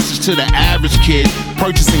the message to the average kid,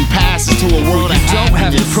 purchasing passes to a world of You don't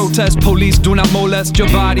have to protest, police do not molest your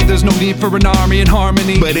body. There's no need for an army in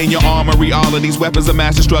harmony. But in your armory, all of these weapons of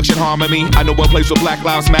mass destruction harming me. I know a place where Black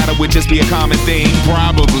Lives Matter would just be a common thing.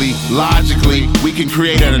 Probably, logically, we can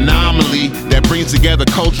create an anomaly that brings together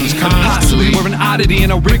cultures constantly. Possibly we're an oddity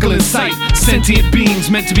and a wrinkle in sight, sentient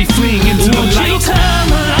beings meant to be fleeing into the Won't light. you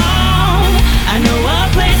come along? I know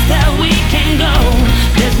a place that we can go.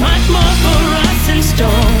 There's much more for us in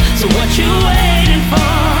store. So what you waiting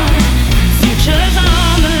for? Future's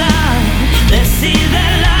on the line. Let's see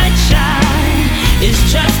that light shine. It's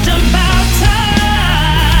just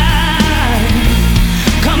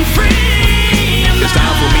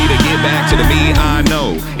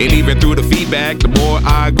and through the feedback, the more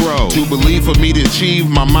I grow. To believe for me to achieve,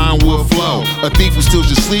 my mind will flow. A thief will still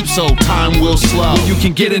just sleep, so time will slow. You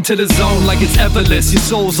can get into the zone like it's effortless. Your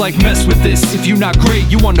soul's like, mess with this. If you're not great,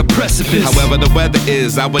 you on the precipice. However the weather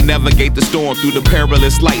is, I will navigate the storm through the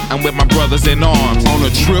perilous light. I'm with my brothers in arms. On a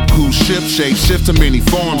trip whose ship shape shift to many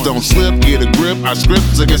forms. Don't slip, get a grip, our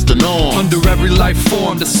scripts against the norm. Under every life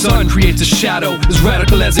form, the sun creates a shadow. As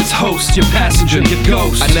radical as its host, your passenger, your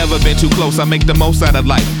ghost. I never been too close, I make the most out of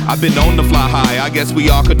life. I've been known to fly high, I guess we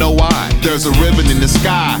all could know why. There's a ribbon in the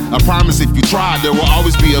sky. I promise if you try, there will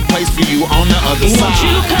always be a place for you on the other side. Won't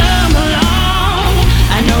you come along?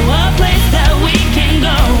 I know a place that we can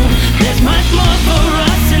go. There's much more for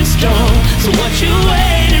us in store. So what you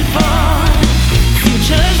waiting for?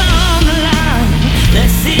 Future's on the line.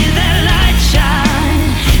 Let's see that light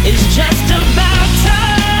shine. It's just about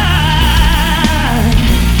time.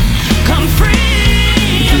 Come free.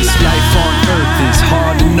 This life on earth is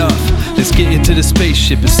hard enough. Let's get into the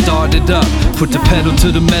spaceship and start it up. Put the pedal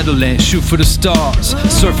to the metal and shoot for the stars.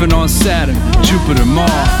 Surfing on Saturn, Jupiter,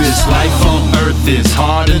 Mars. This life on earth is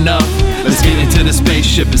hard enough. Let's get into the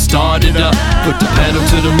spaceship and start it up. Put the pedal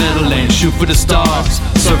to the metal and shoot for the stars.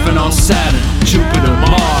 Surfing on Saturn, Jupiter,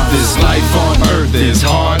 Mars. This life on earth is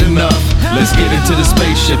hard enough. Let's get into the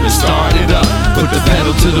spaceship and start it up. Put the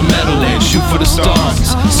pedal to the metal and shoot for the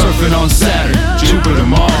stars. Surfing on Saturn, Jupiter,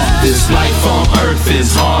 Mars. This life on earth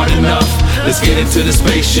is hard enough. Let's get into the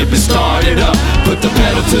spaceship and start it up. Put the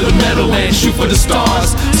pedal to the metal and shoot for the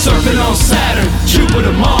stars. Surfing on Saturn,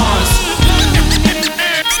 Jupiter, Mars.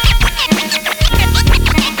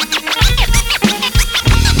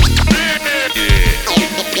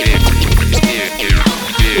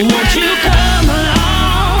 Won't you come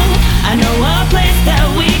along? I know a place that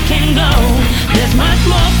we can go. There's much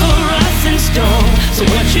more for us in store. So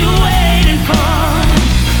what you waiting for?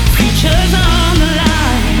 Future's on the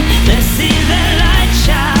line. Let's see that light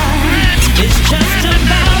shine. It's just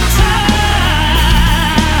about time.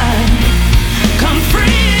 Come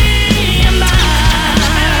free your mind.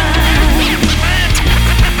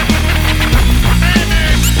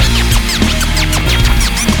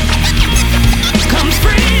 Come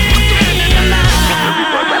free your mind.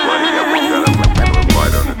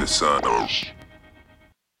 Light under the sun.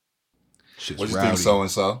 What do you think, so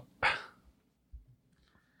and so?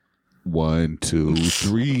 1, 2,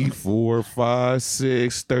 3, 4, 5,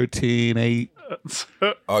 6, 13, 8.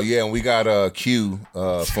 Oh yeah, and we got Q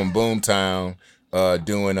from Boomtown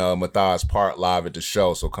doing Matthias part live at the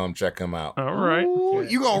show, so come check him out. All right. Ooh,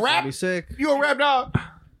 you gonna rap? Sick. You gonna rap, dog?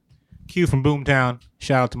 Q from Boomtown.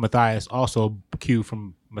 Shout out to Matthias. Also Q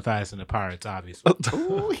from Matthias and the Pirates, obviously.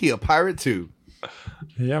 Ooh, he a pirate too.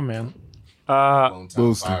 Yeah, man.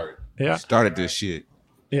 Pirate. Yeah. Started this shit.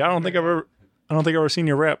 Yeah, I don't think I've ever seen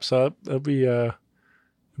you rap, so that'd be well,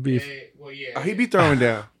 yeah. Oh, he be throwing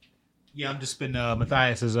down. Yeah, I'm just spitting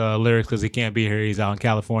Matthias's lyrics because he can't be here. He's out in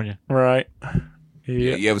California. Right.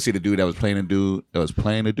 Yeah. You ever see the dude that was playing a dude?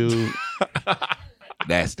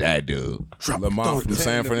 That's that dude. Lamont from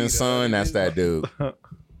Sanford and Son, that's that dude.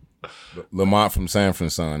 Lamont from Sanford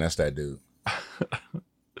and Son, that's that dude.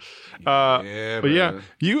 But yeah,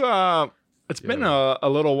 you it's been a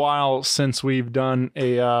little while since we've done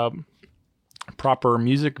a proper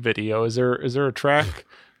music video. Is there a track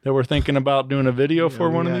that we're thinking about doing a video for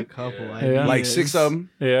one of these? Couple, like 6 of them.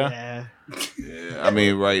 Yeah. I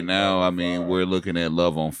mean, right now, we're looking at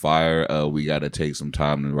Love on Fire. We got to take some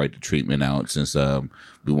time to write the treatment out since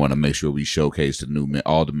we want to make sure we showcase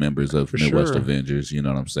all the members of Midwest Avengers. You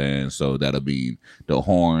know what I'm saying? So that'll be the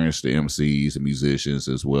horns, the MCs, the musicians,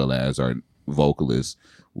 as well as our vocalist,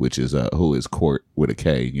 which is who is Court with a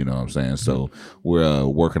K. You know what I'm saying? So we're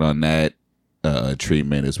working on that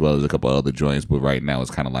treatment as well as a couple other joints, but right now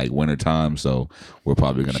it's kind of like wintertime, so we're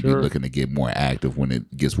probably going to be looking to get more active when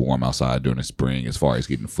it gets warm outside during the spring as far as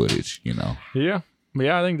getting footage, you know. Yeah,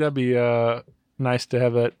 I think that'd be nice to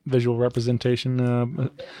have that visual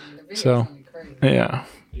representation. So yeah,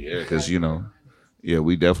 because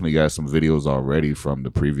we definitely got some videos already from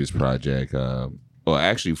the previous project. Well,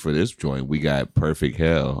 actually, for this joint, we got Perfect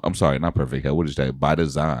Hell. I'm sorry, not Perfect Hell. What is that? By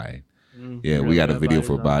Design. Yeah, we got a video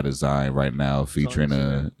for By Design right now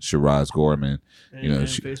featuring Shiraz Gorman. And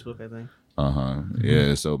Facebook, I think.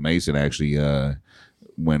 Yeah, so Mason actually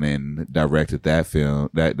went and directed that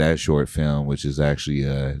film, that short film, which is actually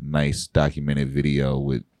a nice documented video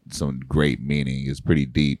with some great meaning. It's pretty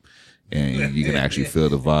deep, and you can actually feel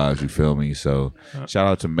the vibes. You feel me? So shout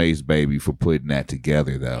out to Mace Baby for putting that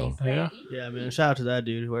together, though. Yeah, man. Shout out to that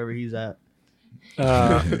dude, whoever he's at.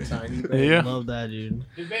 Yeah, love that dude.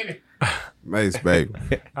 Baby. Mace, baby.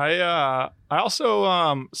 I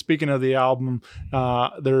also speaking of the album,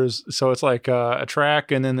 it's like a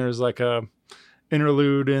track and then there's like a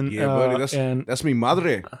interlude and Yeah, buddy, that's me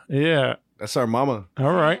madre. Yeah. That's our mama.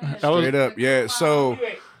 All right. Straight up. Yeah.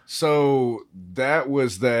 So that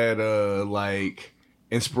was that like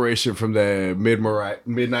inspiration from the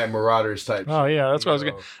Midnight Marauders type. Oh yeah, that's what I was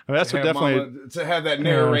going. I mean, that's what definitely to have that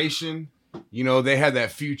narration. You know, they had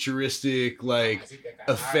that futuristic like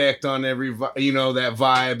effect on every, that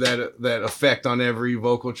vibe, that effect on every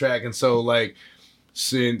vocal track. And so like,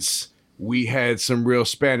 since we had some real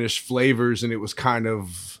Spanish flavors and it was kind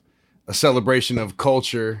of a celebration of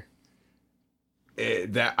culture,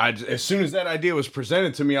 as soon as that idea was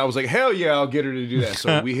presented to me, I was like, hell yeah, I'll get her to do that.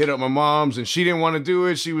 So we hit up my mom's and she didn't want to do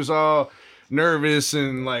it. She was all nervous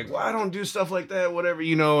and like, well, I don't do stuff like that, whatever,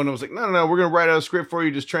 And I was like, no, we're going to write out a script for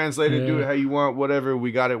you. Just translate it, do it how you want, whatever.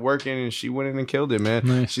 We got it working and she went in and killed it, man.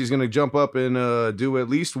 Nice. She's going to jump up and do at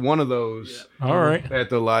least one of those All right.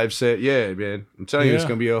 at the live set. Yeah, man. I'm telling you, it's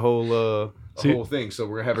going to be a whole thing. So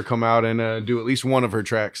we're going to have her come out and do at least one of her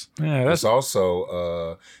tracks. Yeah, it's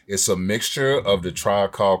also it's a mixture of the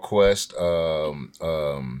Tribe Called Quest. What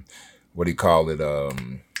do you call it?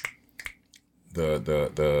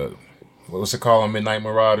 The what's it called on Midnight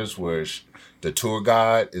Marauders? Where the tour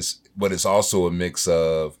guide is, but it's also a mix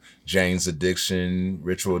of Jane's Addiction,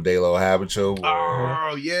 Ritual de lo Habitual.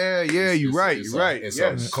 Oh yeah, you're right. It's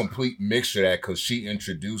a complete mixture of that because she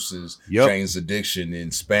introduces Jane's Addiction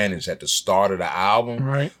in Spanish at the start of the album.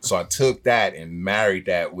 Right. So I took that and married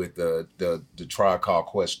that with the Tribe Called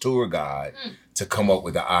Quest tour guide to come up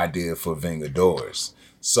with the idea for Vengadores.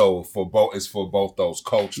 So it's for both those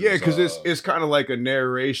cultures. Yeah, because it's kind of like a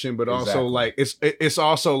narration, but also like it's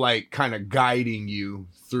also like kind of guiding you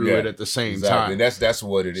through it at the same time. That's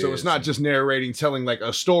what it is. So it's not just narrating, telling like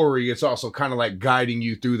a story. It's also kind of like guiding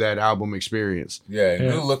you through that album experience. Yeah, and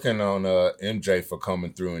we're looking on MJ for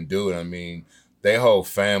coming through and do it. I mean, their whole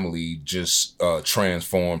family just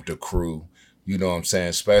transformed the crew. You know what I'm saying?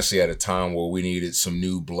 Especially at a time where we needed some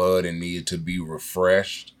new blood and needed to be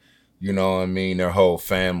refreshed. You know what I mean? Their whole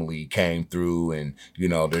family came through and,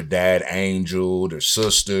 their dad, Angel, their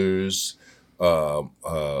sisters,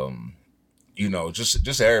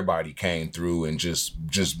 just everybody came through and just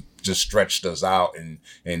stretched us out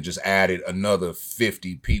and just added another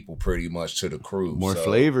 50 people pretty much to the crew. More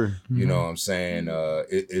flavor. You know what I'm saying?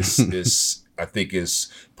 It's I think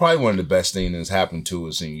it's probably one of the best things that's happened to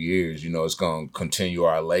us in years. It's going to continue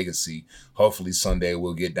our legacy. Hopefully someday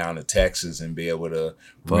we'll get down to Texas and be able to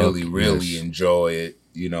really enjoy it,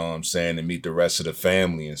 you know what I'm saying, and meet the rest of the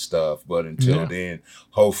family and stuff. But until then,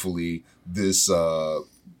 hopefully this,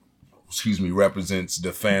 represents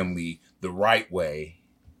the family the right way,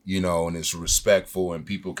 and it's respectful and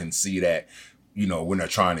people can see that, we're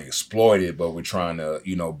not trying to exploit it, but we're trying to,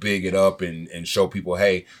 big it up and show people,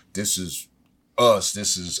 hey, this is us.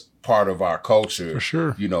 This is part of our culture. For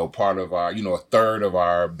sure. Part of our, a third of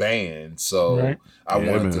our band. So I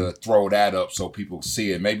wanted to throw that up so people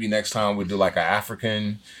see it. Maybe next time we do like an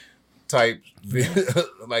African type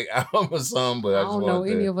like album or something, but I don't know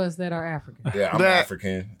any of us that are African. Yeah, I'm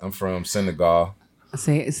African. I'm from Senegal.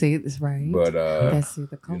 See, it's right. But that's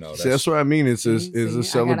the culture. That's what I mean. It's a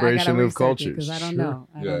celebration of cultures. Because I don't know.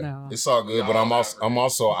 I don't know. It's all good, but I'm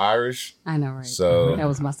also Irish. I know, right? So that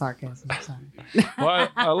was my sarcasm. I'm sorry. Well,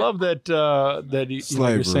 I love that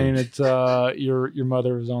you're saying it's your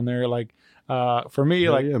mother was on there. Like for me,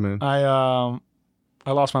 I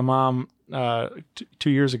lost my mom 2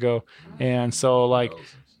 years ago, and so like,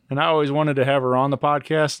 and I always wanted to have her on the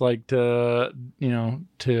podcast, like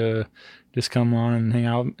to just come on and hang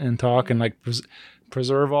out and talk and like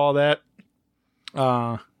preserve all that.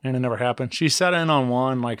 And it never happened. She sat in on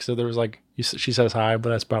one, like, so there was like, she says hi,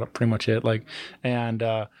 but that's about pretty much it. Like, and,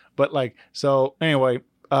 but like, so anyway,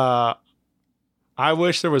 I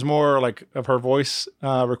wish there was more like of her voice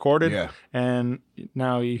recorded. Yeah. And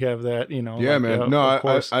now you have that, Yeah, like, man. No,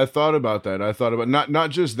 I thought about that. I thought about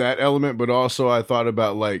not just that element, but also I thought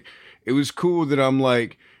about like, it was cool that I'm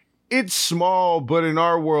like, it's small, but in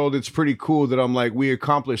our world, it's pretty cool that I'm like, we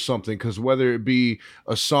accomplished something. Because whether it be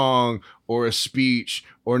a song or a speech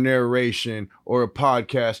or narration or a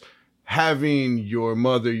podcast, having your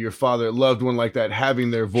mother, your father, loved one like that,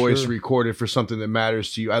 having their voice recorded for something that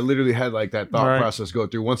matters to you. I literally had like that thought process go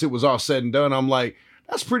through. Once it was all said and done, I'm like,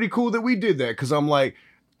 that's pretty cool that we did that. Because I'm like,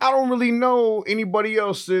 I don't really know anybody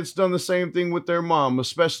else that's done the same thing with their mom,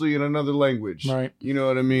 especially in another language. Right. You know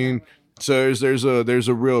what I mean? So there's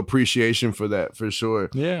a real appreciation for that, for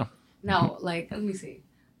sure. Yeah. No, like, let me see.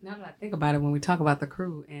 Now that I think about it, when we talk about the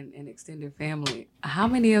crew and extended family, how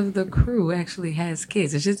many of the crew actually has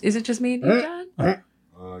kids? Is it just me and you, John?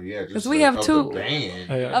 Yeah, because we have two the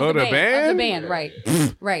band. of the band, right,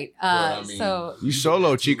 right. So you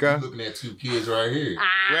solo, chica. You're looking at two kids right here.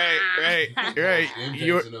 Right.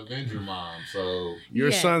 MJ's an Avenger mom, so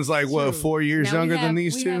your son's like what, 4 years younger than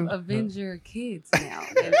these we two? have Avenger kids now,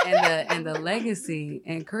 and the legacy.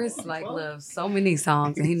 And Chris loves so many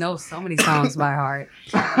songs, and he knows so many songs by heart.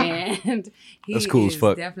 And he That's cool as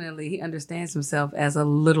fuck. Definitely, he understands himself as a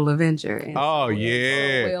little Avenger. And Oh,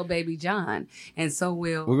 yeah. So will Baby John, and so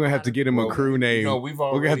will. We're gonna have to get him a crew name. We're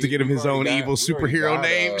gonna have to get him his own evil superhero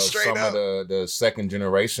name straight some up. of the second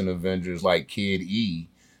generation Avengers, like Kid E.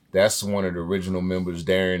 That's one of the original members,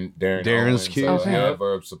 Darren's Darren's kid. Yeah,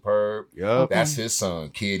 Verb Superb. Yup. That's his son,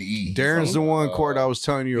 Kid E. Darren's the one, Court, I was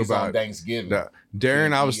telling you he's about. on Thanksgiving.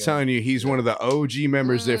 Darren, I was telling you, he's one of the OG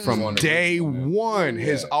members that from day one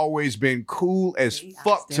has always been cool as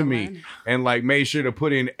fuck to me. And like made sure to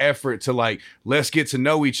put in effort to like, let's get to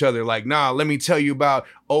know each other. Like, nah, let me tell you about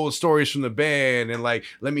old stories from the band and like,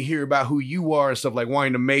 let me hear about who you are and stuff, like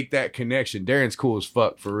wanting to make that connection. Darren's cool as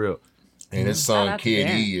fuck, for real. And his son Kid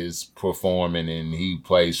E is performing, and he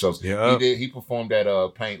plays shows. Yep. He performed at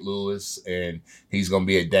Paint Lewis, and he's gonna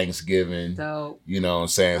be at Thanksgiving. So you know what I'm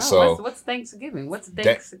saying? what's Thanksgiving? What's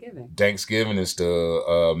Thanksgiving? Thanksgiving is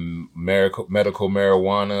the medical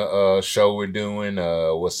marijuana show we're doing.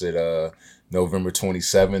 November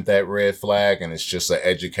 27th at Red Flag, and it's just an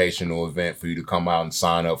educational event for you to come out and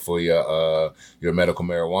sign up for your medical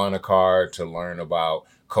marijuana card to learn about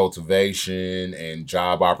cultivation and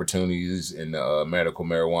job opportunities in the medical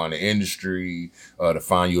marijuana industry, to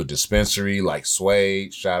find you a dispensary like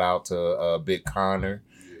Suede. Shout out to Big Connor.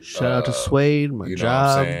 Shout out to Suede, my you know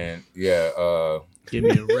job. What I'm saying? Yeah. Give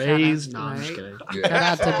me a raise. No, I'm just kidding. Shout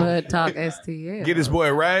out to Bud Talk STL. Get his boy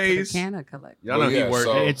a raise. Canna Collect. Y'all know he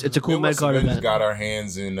worked. It's a cool med card Avengers event. got our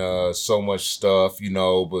hands in so much stuff, you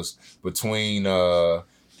know, but between Cholo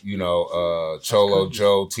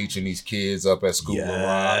Joe teaching these kids up at School of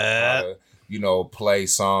Rock, how to, play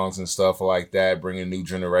songs and stuff like that, bringing new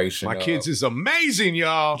generation. My up. kids is amazing,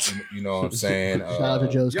 y'all. You know what I'm saying? Shout out to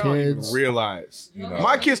Joe's y'all don't even kids. realize.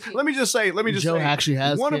 My kids, let me just say, Joe actually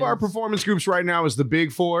has one of our kids. performance groups right now is the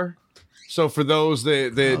Big Four. So for those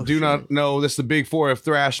that do not know, that's the Big Four of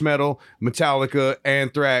thrash metal: Metallica,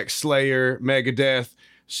 Anthrax, Slayer, Megadeth.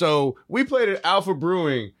 So we played at Alpha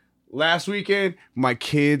Brewing last weekend. My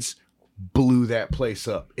kids blew that place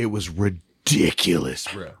up. It was ridiculous,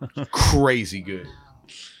 bro. Crazy good.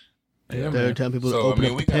 They're telling people to So open I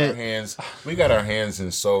mean, up we the got our pit. hands. We got our hands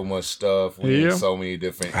in so much stuff. We in so many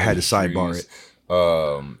different. I had to sidebar industries.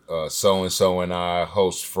 So and so and I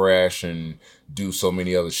host Fresh and do so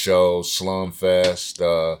many other shows. Slumfest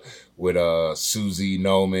with Susie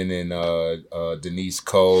Noman and Denise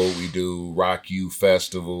Cole. We do Rock You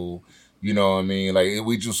Festival. You know what I mean? Like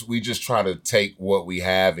we just try to take what we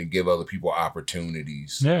have and give other people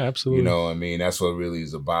opportunities. Yeah, absolutely. You know what I mean? That's what it really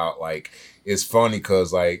is about. Like it's funny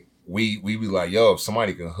because like we be like, yo, if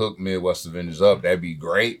somebody can hook Midwest Avengers up, that'd be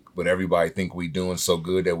great. But everybody think we doing so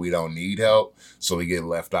good that we don't need help. So we get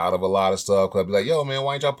left out of a lot of stuff. Cause I'd be like, yo, man,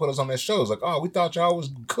 why ain't y'all put us on that show? It's like, oh, we thought y'all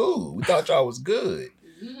was cool. We thought y'all was good.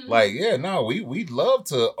 Like, yeah, no, we'd love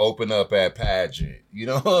to open up at Pageant. You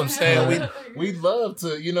know what I'm saying? We'd love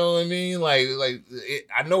to, you know what I mean? Like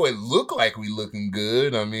I know it look like we looking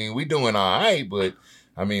good. I mean, we doing all right, but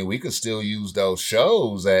I mean, we could still use those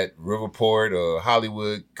shows at Riverport or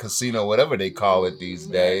Hollywood Casino, whatever they call it these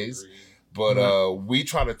days. But we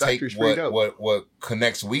try to take what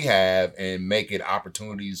connects we have and make it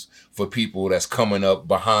opportunities for people that's coming up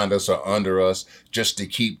behind us or under us just to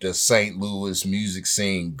keep the St. Louis music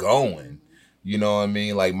scene going. You know what I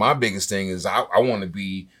mean? Like my biggest thing is I want to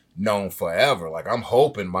be known forever. Like I'm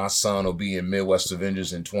hoping my son will be in Midwest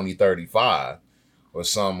Avengers in 2035 or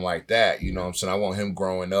something like that. You know what I'm saying? I want him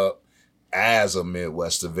growing up as a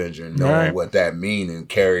Midwest Avenger and knowing what that means and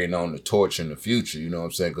carrying on the torch in the future. You know what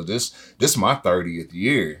I'm saying? Because this is my 30th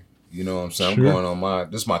year. You know what I'm saying? Sure. I'm going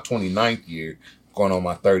on this is my 29th year. Going on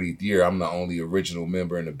my 30th year. I'm the only original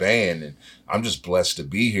member in the band, and I'm just blessed to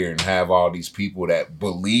be here and have all these people that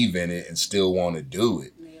believe in it and still want to do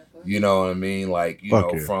it. You know what I mean? Like, you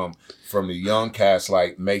know, from the young cats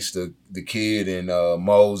like Mace the Kid and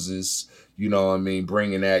Moses, you know what I mean,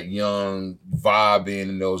 bringing that young vibe in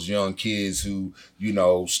and those young kids who, you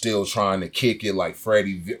know, still trying to kick it like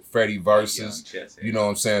Freddie Versus. You know what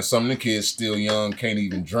I'm saying? Some of the kids still young, can't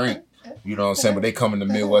even drink. You know what I'm saying? But they come in the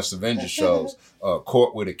Midwest Avengers shows.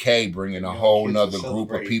 Court with a K, bringing a whole nother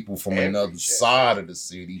group of people from another side of the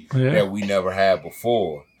city that we never had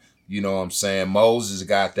before. You know what I'm saying? Moses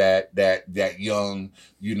got that young,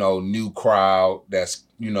 new crowd that's,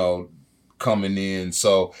 coming in.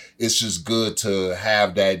 So it's just good to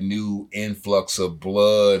have that new influx of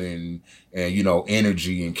blood and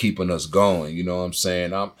energy and keeping us going. You know what I'm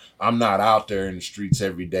saying? I'm not out there in the streets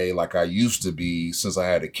every day like I used to be since I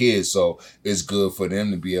had a kid. So it's good for them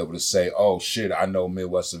to be able to say, oh shit, I know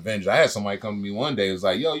Midwest Avengers. I had somebody come to me one day. It was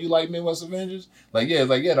like, yo, you like Midwest Avengers? Like, yeah,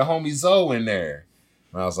 the homie Zoe in there.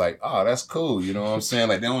 And I was like, oh, that's cool. You know what I'm saying?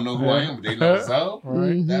 Like, they don't know who I am, but they know Zoe.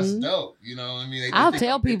 Right. That's dope. You know what I mean? I'll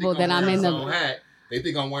tell people that I'm in the hat. They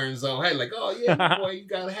think I'm wearing Zoe hat. Like, oh, yeah, boy, you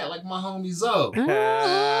got a hat like my homie Zoe. You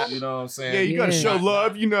know what I'm saying? Yeah, you got to show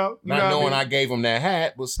love, Not knowing I gave him that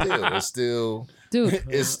hat, but still, it's still... Dude,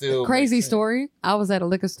 it's still... Crazy story. I was at a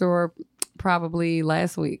liquor store probably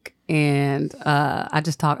last week, and I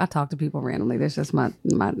talk to people randomly. That's just my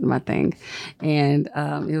thing. And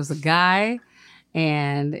it was a guy...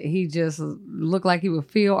 And he just looked like he would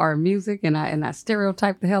feel our music, and I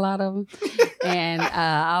stereotyped the hell out of him. And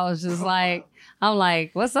I was just like, I'm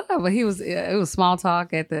like, what's up? But it was small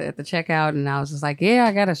talk at the checkout, and I was just like, yeah,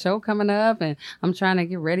 I got a show coming up, and I'm trying to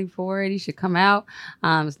get ready for it. You should come out.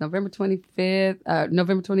 It's November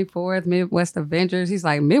 24th, Midwest Avengers. He's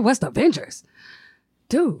like, Midwest Avengers,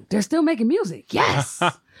 dude, they're still making music. Yes.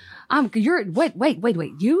 Wait,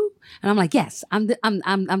 you? And I'm like, yes, I'm the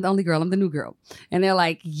only girl. I'm the new girl. And they're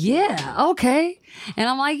like, yeah, okay. And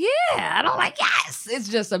I'm like, yeah. And I'm like, yes. It's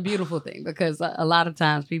just a beautiful thing because a lot of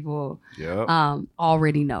times people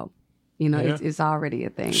already know. It's already a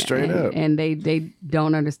thing. Straight up. And they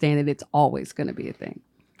don't understand that it's always going to be a thing.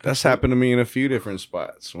 That's happened to me in a few different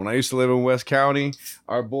spots. When I used to live in West County,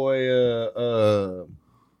 our boy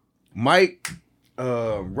Mike...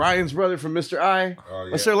 Ryan's brother from Mr. I. Oh,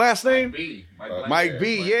 yeah. What's their last name? Mike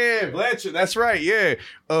B. Yeah, Blanchard. That's right. Yeah.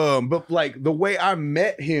 But like the way I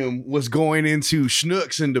met him was going into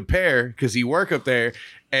Schnucks in DePere because he worked up there,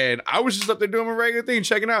 and I was just up there doing my regular thing,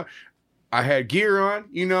 checking out. I had gear on,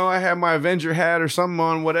 I had my Avenger hat or something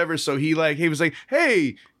on, whatever. So he was like,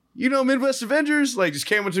 hey, Midwest Avengers, like just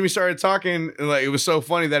came up to me, started talking, and like it was so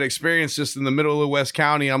funny that experience just in the middle of West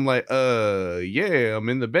County. I'm like, yeah, I'm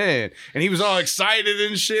in the band, and he was all excited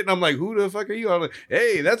and shit, and I'm like, who the fuck are you? I'm like,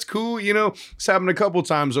 hey, that's cool, It's happened a couple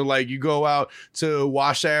times, or like you go out to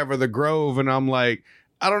Wash Ave or the Grove, and I'm like,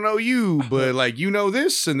 I don't know you, but like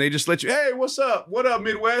this, and they just let you. Hey, what's up? What up,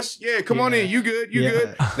 Midwest? Yeah, come on in. You good? You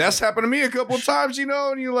good? That's happened to me a couple of times,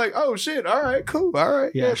 and you're like, oh shit, all right, cool, all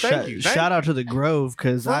right, yeah, thank you. Shout out to the Grove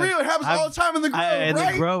because for real, it happens all the time in the Grove. In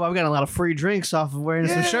the Grove, I've got a lot of free drinks off of wearing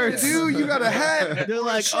some shirts. Dude, you got a hat. They're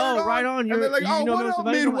like, oh, right on. You're like, oh, what up,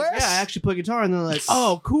 Midwest? Yeah, I actually play guitar, and they're like,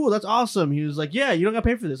 oh, cool, that's awesome. He was like, yeah, you don't got to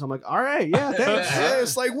pay for this. I'm like, all right, yeah, thanks. Yeah,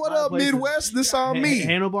 it's like, what up, Midwest? This on me.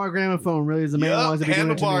 Handlebar Gramophone really is the main ones that be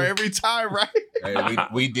doing it to me. Handlebar every time. Right? Hey,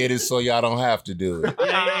 we did it so y'all don't have to do it.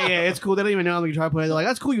 Yeah, it's cool. They don't even know I'm a guitar player. They're like,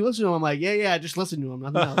 that's cool. You listen to him. I'm like, yeah, just listen to him.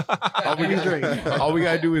 Nothing else. All we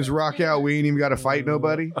gotta do is rock out. We ain't even gotta fight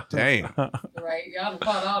nobody. Damn. Right, y'all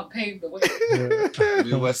fought all paved the way.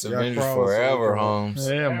 Midwest Avengers forever, Holmes.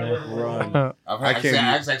 Yeah, man.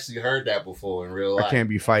 I've actually heard that before in real life. I can't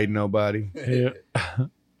be fighting nobody. Yeah.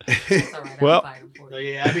 Well, I'd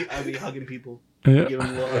be hugging people.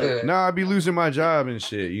 Yeah. I'd be losing my job and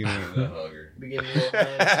shit, Hey,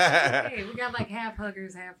 we got like half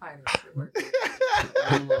huggers, half fighters.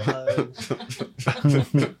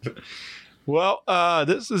 Well,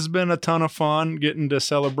 this has been a ton of fun getting to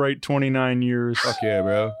celebrate 29 years. Fuck yeah,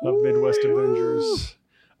 bro. Of Midwest Avengers.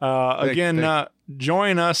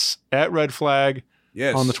 Join us at Red Flag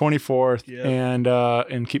on the 24th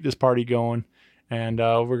and keep this party going. And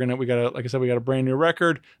we got a brand new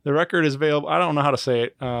record. The record is available. I don't know how to say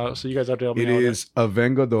it, so you guys have to help me out. It is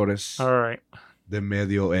Avengadores. All right. De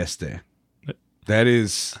Medio Oeste. That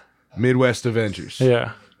is Midwest Avengers.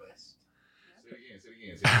 Yeah.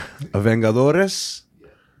 Avengadores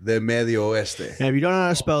de Medio Oeste. And if you don't know how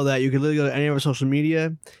to spell that, you can literally go to any of our social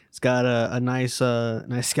media. It's got a nice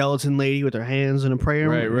skeleton lady with her hands in a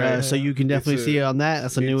prayer. Right. So you can definitely see it on that.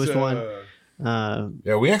 That's the newest one.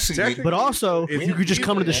 We actually. But also, if you could just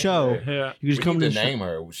come to the show, you could just come to the show. Name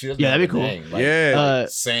her. She doesn't that'd be have a cool. name. Like,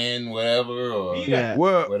 San whatever or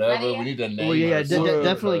whatever. We need to name. Well, yeah, her.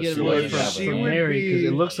 definitely get it away from Mary because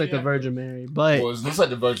it looks like the Virgin Mary. But it looks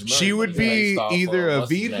like the Virgin Mary. She would be either a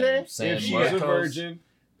virgin if she's a virgin.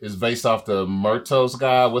 It's based off the Murtos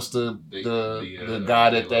guy. What's the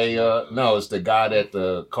guy that they no? It's the guy that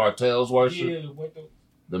the cartels worship.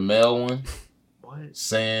 The male one.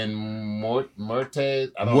 San Muerte.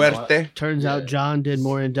 I don't Muerte. know. Turns out John did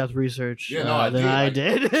more in-depth research than I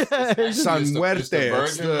did. San Muerte.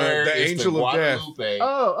 It's the angel of death.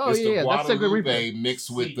 Oh, yeah. That's the Grim Reaper.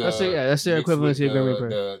 Mixed with the. That's the equivalency of Grim Reaper.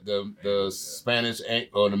 The Spanish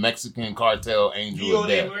or the Mexican cartel angel of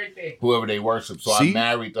death. Whoever they worship. So I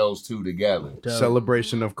married those two together.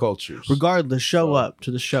 Celebration of cultures. Regardless, show up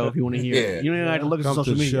to the show if you want to hear it. You don't even have to look at Come to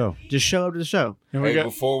social the media. show. Just show up to the show. Hey,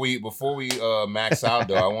 before we max out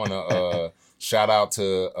though, I want to shout out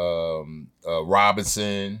to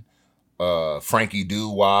Robinson, Frankie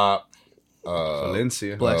Doo-Wop,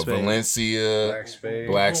 Valencia, Black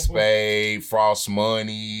Spade, Frost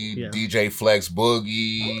Money, DJ Flex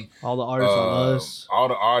Boogie, all the artists on us, all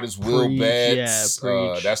the artists, Will Preach, Betts,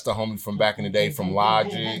 Preach. that's the homie from back in the day from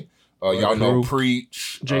Logic. Y'all know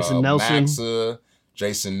Preach, Jason Nelson. Maxa,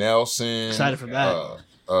 Jason Nelson. Excited for that.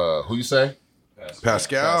 Who you say?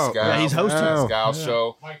 Pascal. Yeah, he's hosting. Pascal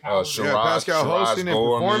show. Pascal hosting and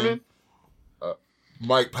performing.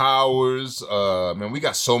 Mike Powers. Man, we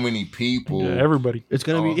got so many people. Yeah, everybody. It's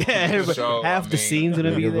gonna be everybody. show. Half the scenes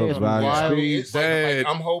gonna be there. It's wild. It's like,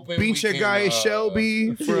 I'm hoping Beach guy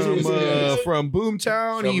Shelby from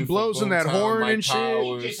Boomtown. He blows in that horn and shit.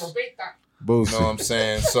 You know what I'm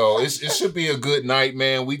saying? So it should be a good night,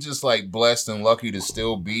 man. We just like blessed and lucky to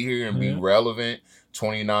still be here and be relevant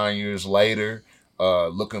 29 years later.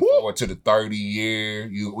 Looking forward to the 30 year.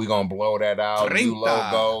 We're going to blow that out. New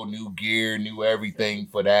logo, new gear, new everything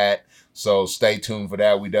for that. So stay tuned for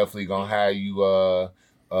that. We definitely going to have you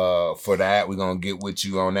for that. We're going to get with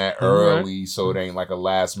you on that early so it ain't like a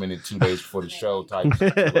last minute 2 days before the show type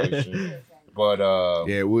situation. But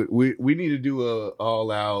yeah, we need to do a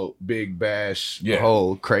all out big bash,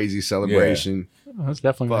 whole crazy celebration. That's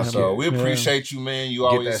definitely so we appreciate you, man. You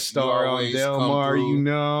always get that star on Delmar, you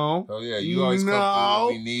know. Oh yeah, you always come through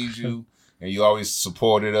when we need you, and you always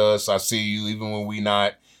supported us. I see you even when we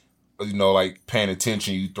not, like paying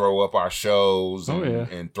attention. You throw up our shows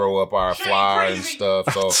and throw up our flyer and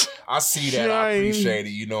stuff. So I see that. I appreciate it.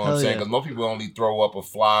 You know what I'm saying? Because most people only throw up a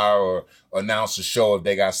flyer or announce a show if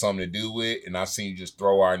they got something to do with. And I see you just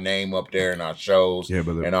throw our name up there and our shows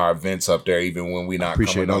and our events up there, even when we not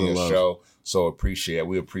coming on your show. So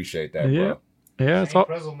we appreciate that, bro. Yeah, it's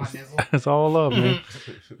all love, man.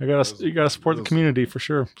 You gotta support the community for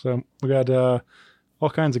sure. So we got all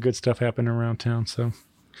kinds of good stuff happening around town. So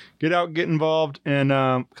get out, get involved, and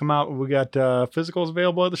come out. We got physicals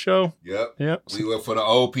available at the show. Yep. We look for the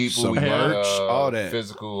old people. Some we merch, got all that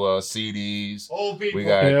physical CDs. Old people. We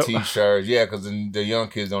got T-shirts. Yeah, because the young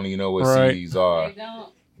kids don't even know what CDs are. They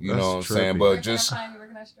don't. You know what I'm saying? But just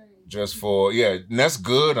for and that's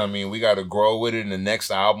good. I mean, we got to grow with it. And the next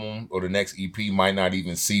album or the next EP might not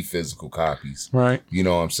even see physical copies. Right. You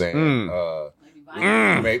know what I'm saying?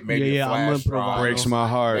 Maybe a flash drive. Breaks my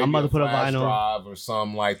heart. I'm about to put a flash vinyl drive or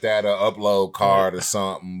something like that, an upload card or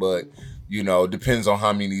something. But depends on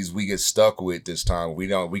how many of these we get stuck with this time. We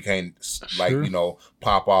can't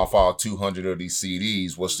pop off all 200 of these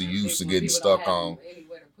CDs. What's the use of getting stuck on?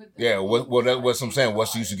 Yeah, what's I'm saying?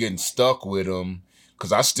 What's the use of getting stuck with them?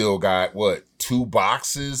 Because I still got 2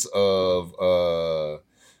 boxes of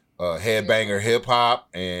Headbanger Hip Hop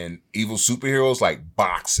and Evil Superheroes, like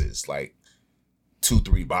boxes, like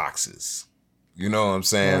 2-3 boxes. You know what I'm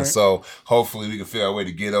saying? Right. So hopefully we can figure out a way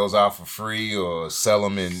to get those out for free or sell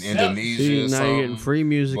them in Indonesia. Now you're getting free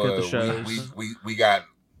music at the shows. We got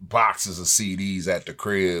boxes of CDs at the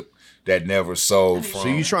crib that never sold from. So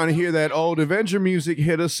you trying to hear that old Avenger music?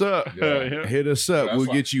 Hit us up. Hit us up. That's we'll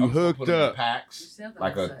get you hooked up. Packs,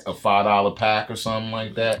 like a $5 pack or something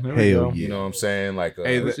like that. Hell yeah. You know what I'm saying? Like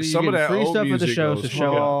some of that free old stuff at the music show to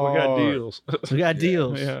show off. We got deals. We got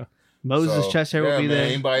deals. Yeah. Moses Chest Hair will be there.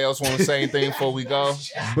 Anybody else want to say anything before we go?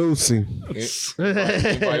 Boosie.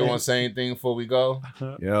 Anybody want to say anything before we go?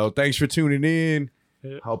 Yo, thanks for tuning in.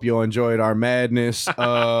 Hope you all enjoyed our madness.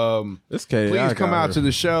 Please come out to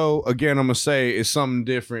the show. Again, I'm going to say it's something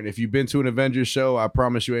different. If you've been to an Avengers show, I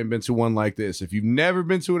promise you ain't been to one like this. If you've never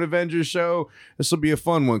been to an Avengers show, this will be a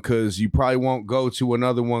fun one because you probably won't go to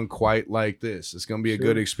another one quite like this. It's going to be a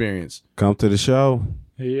good experience. Come to the show.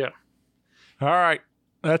 Yeah. All right.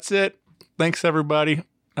 That's it. Thanks, everybody.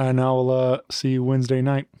 And I'll see you Wednesday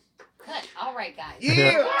night. Cut. All right, guys.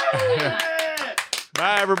 Yeah.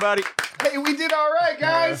 Bye, everybody. Hey, we did all right,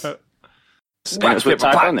 guys. Rock Paper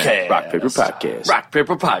Podcast. Rock Paper Podcast. Rock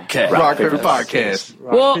Paper Podcast. Rock Paper Podcast.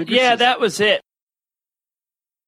 Well, yeah, that was it.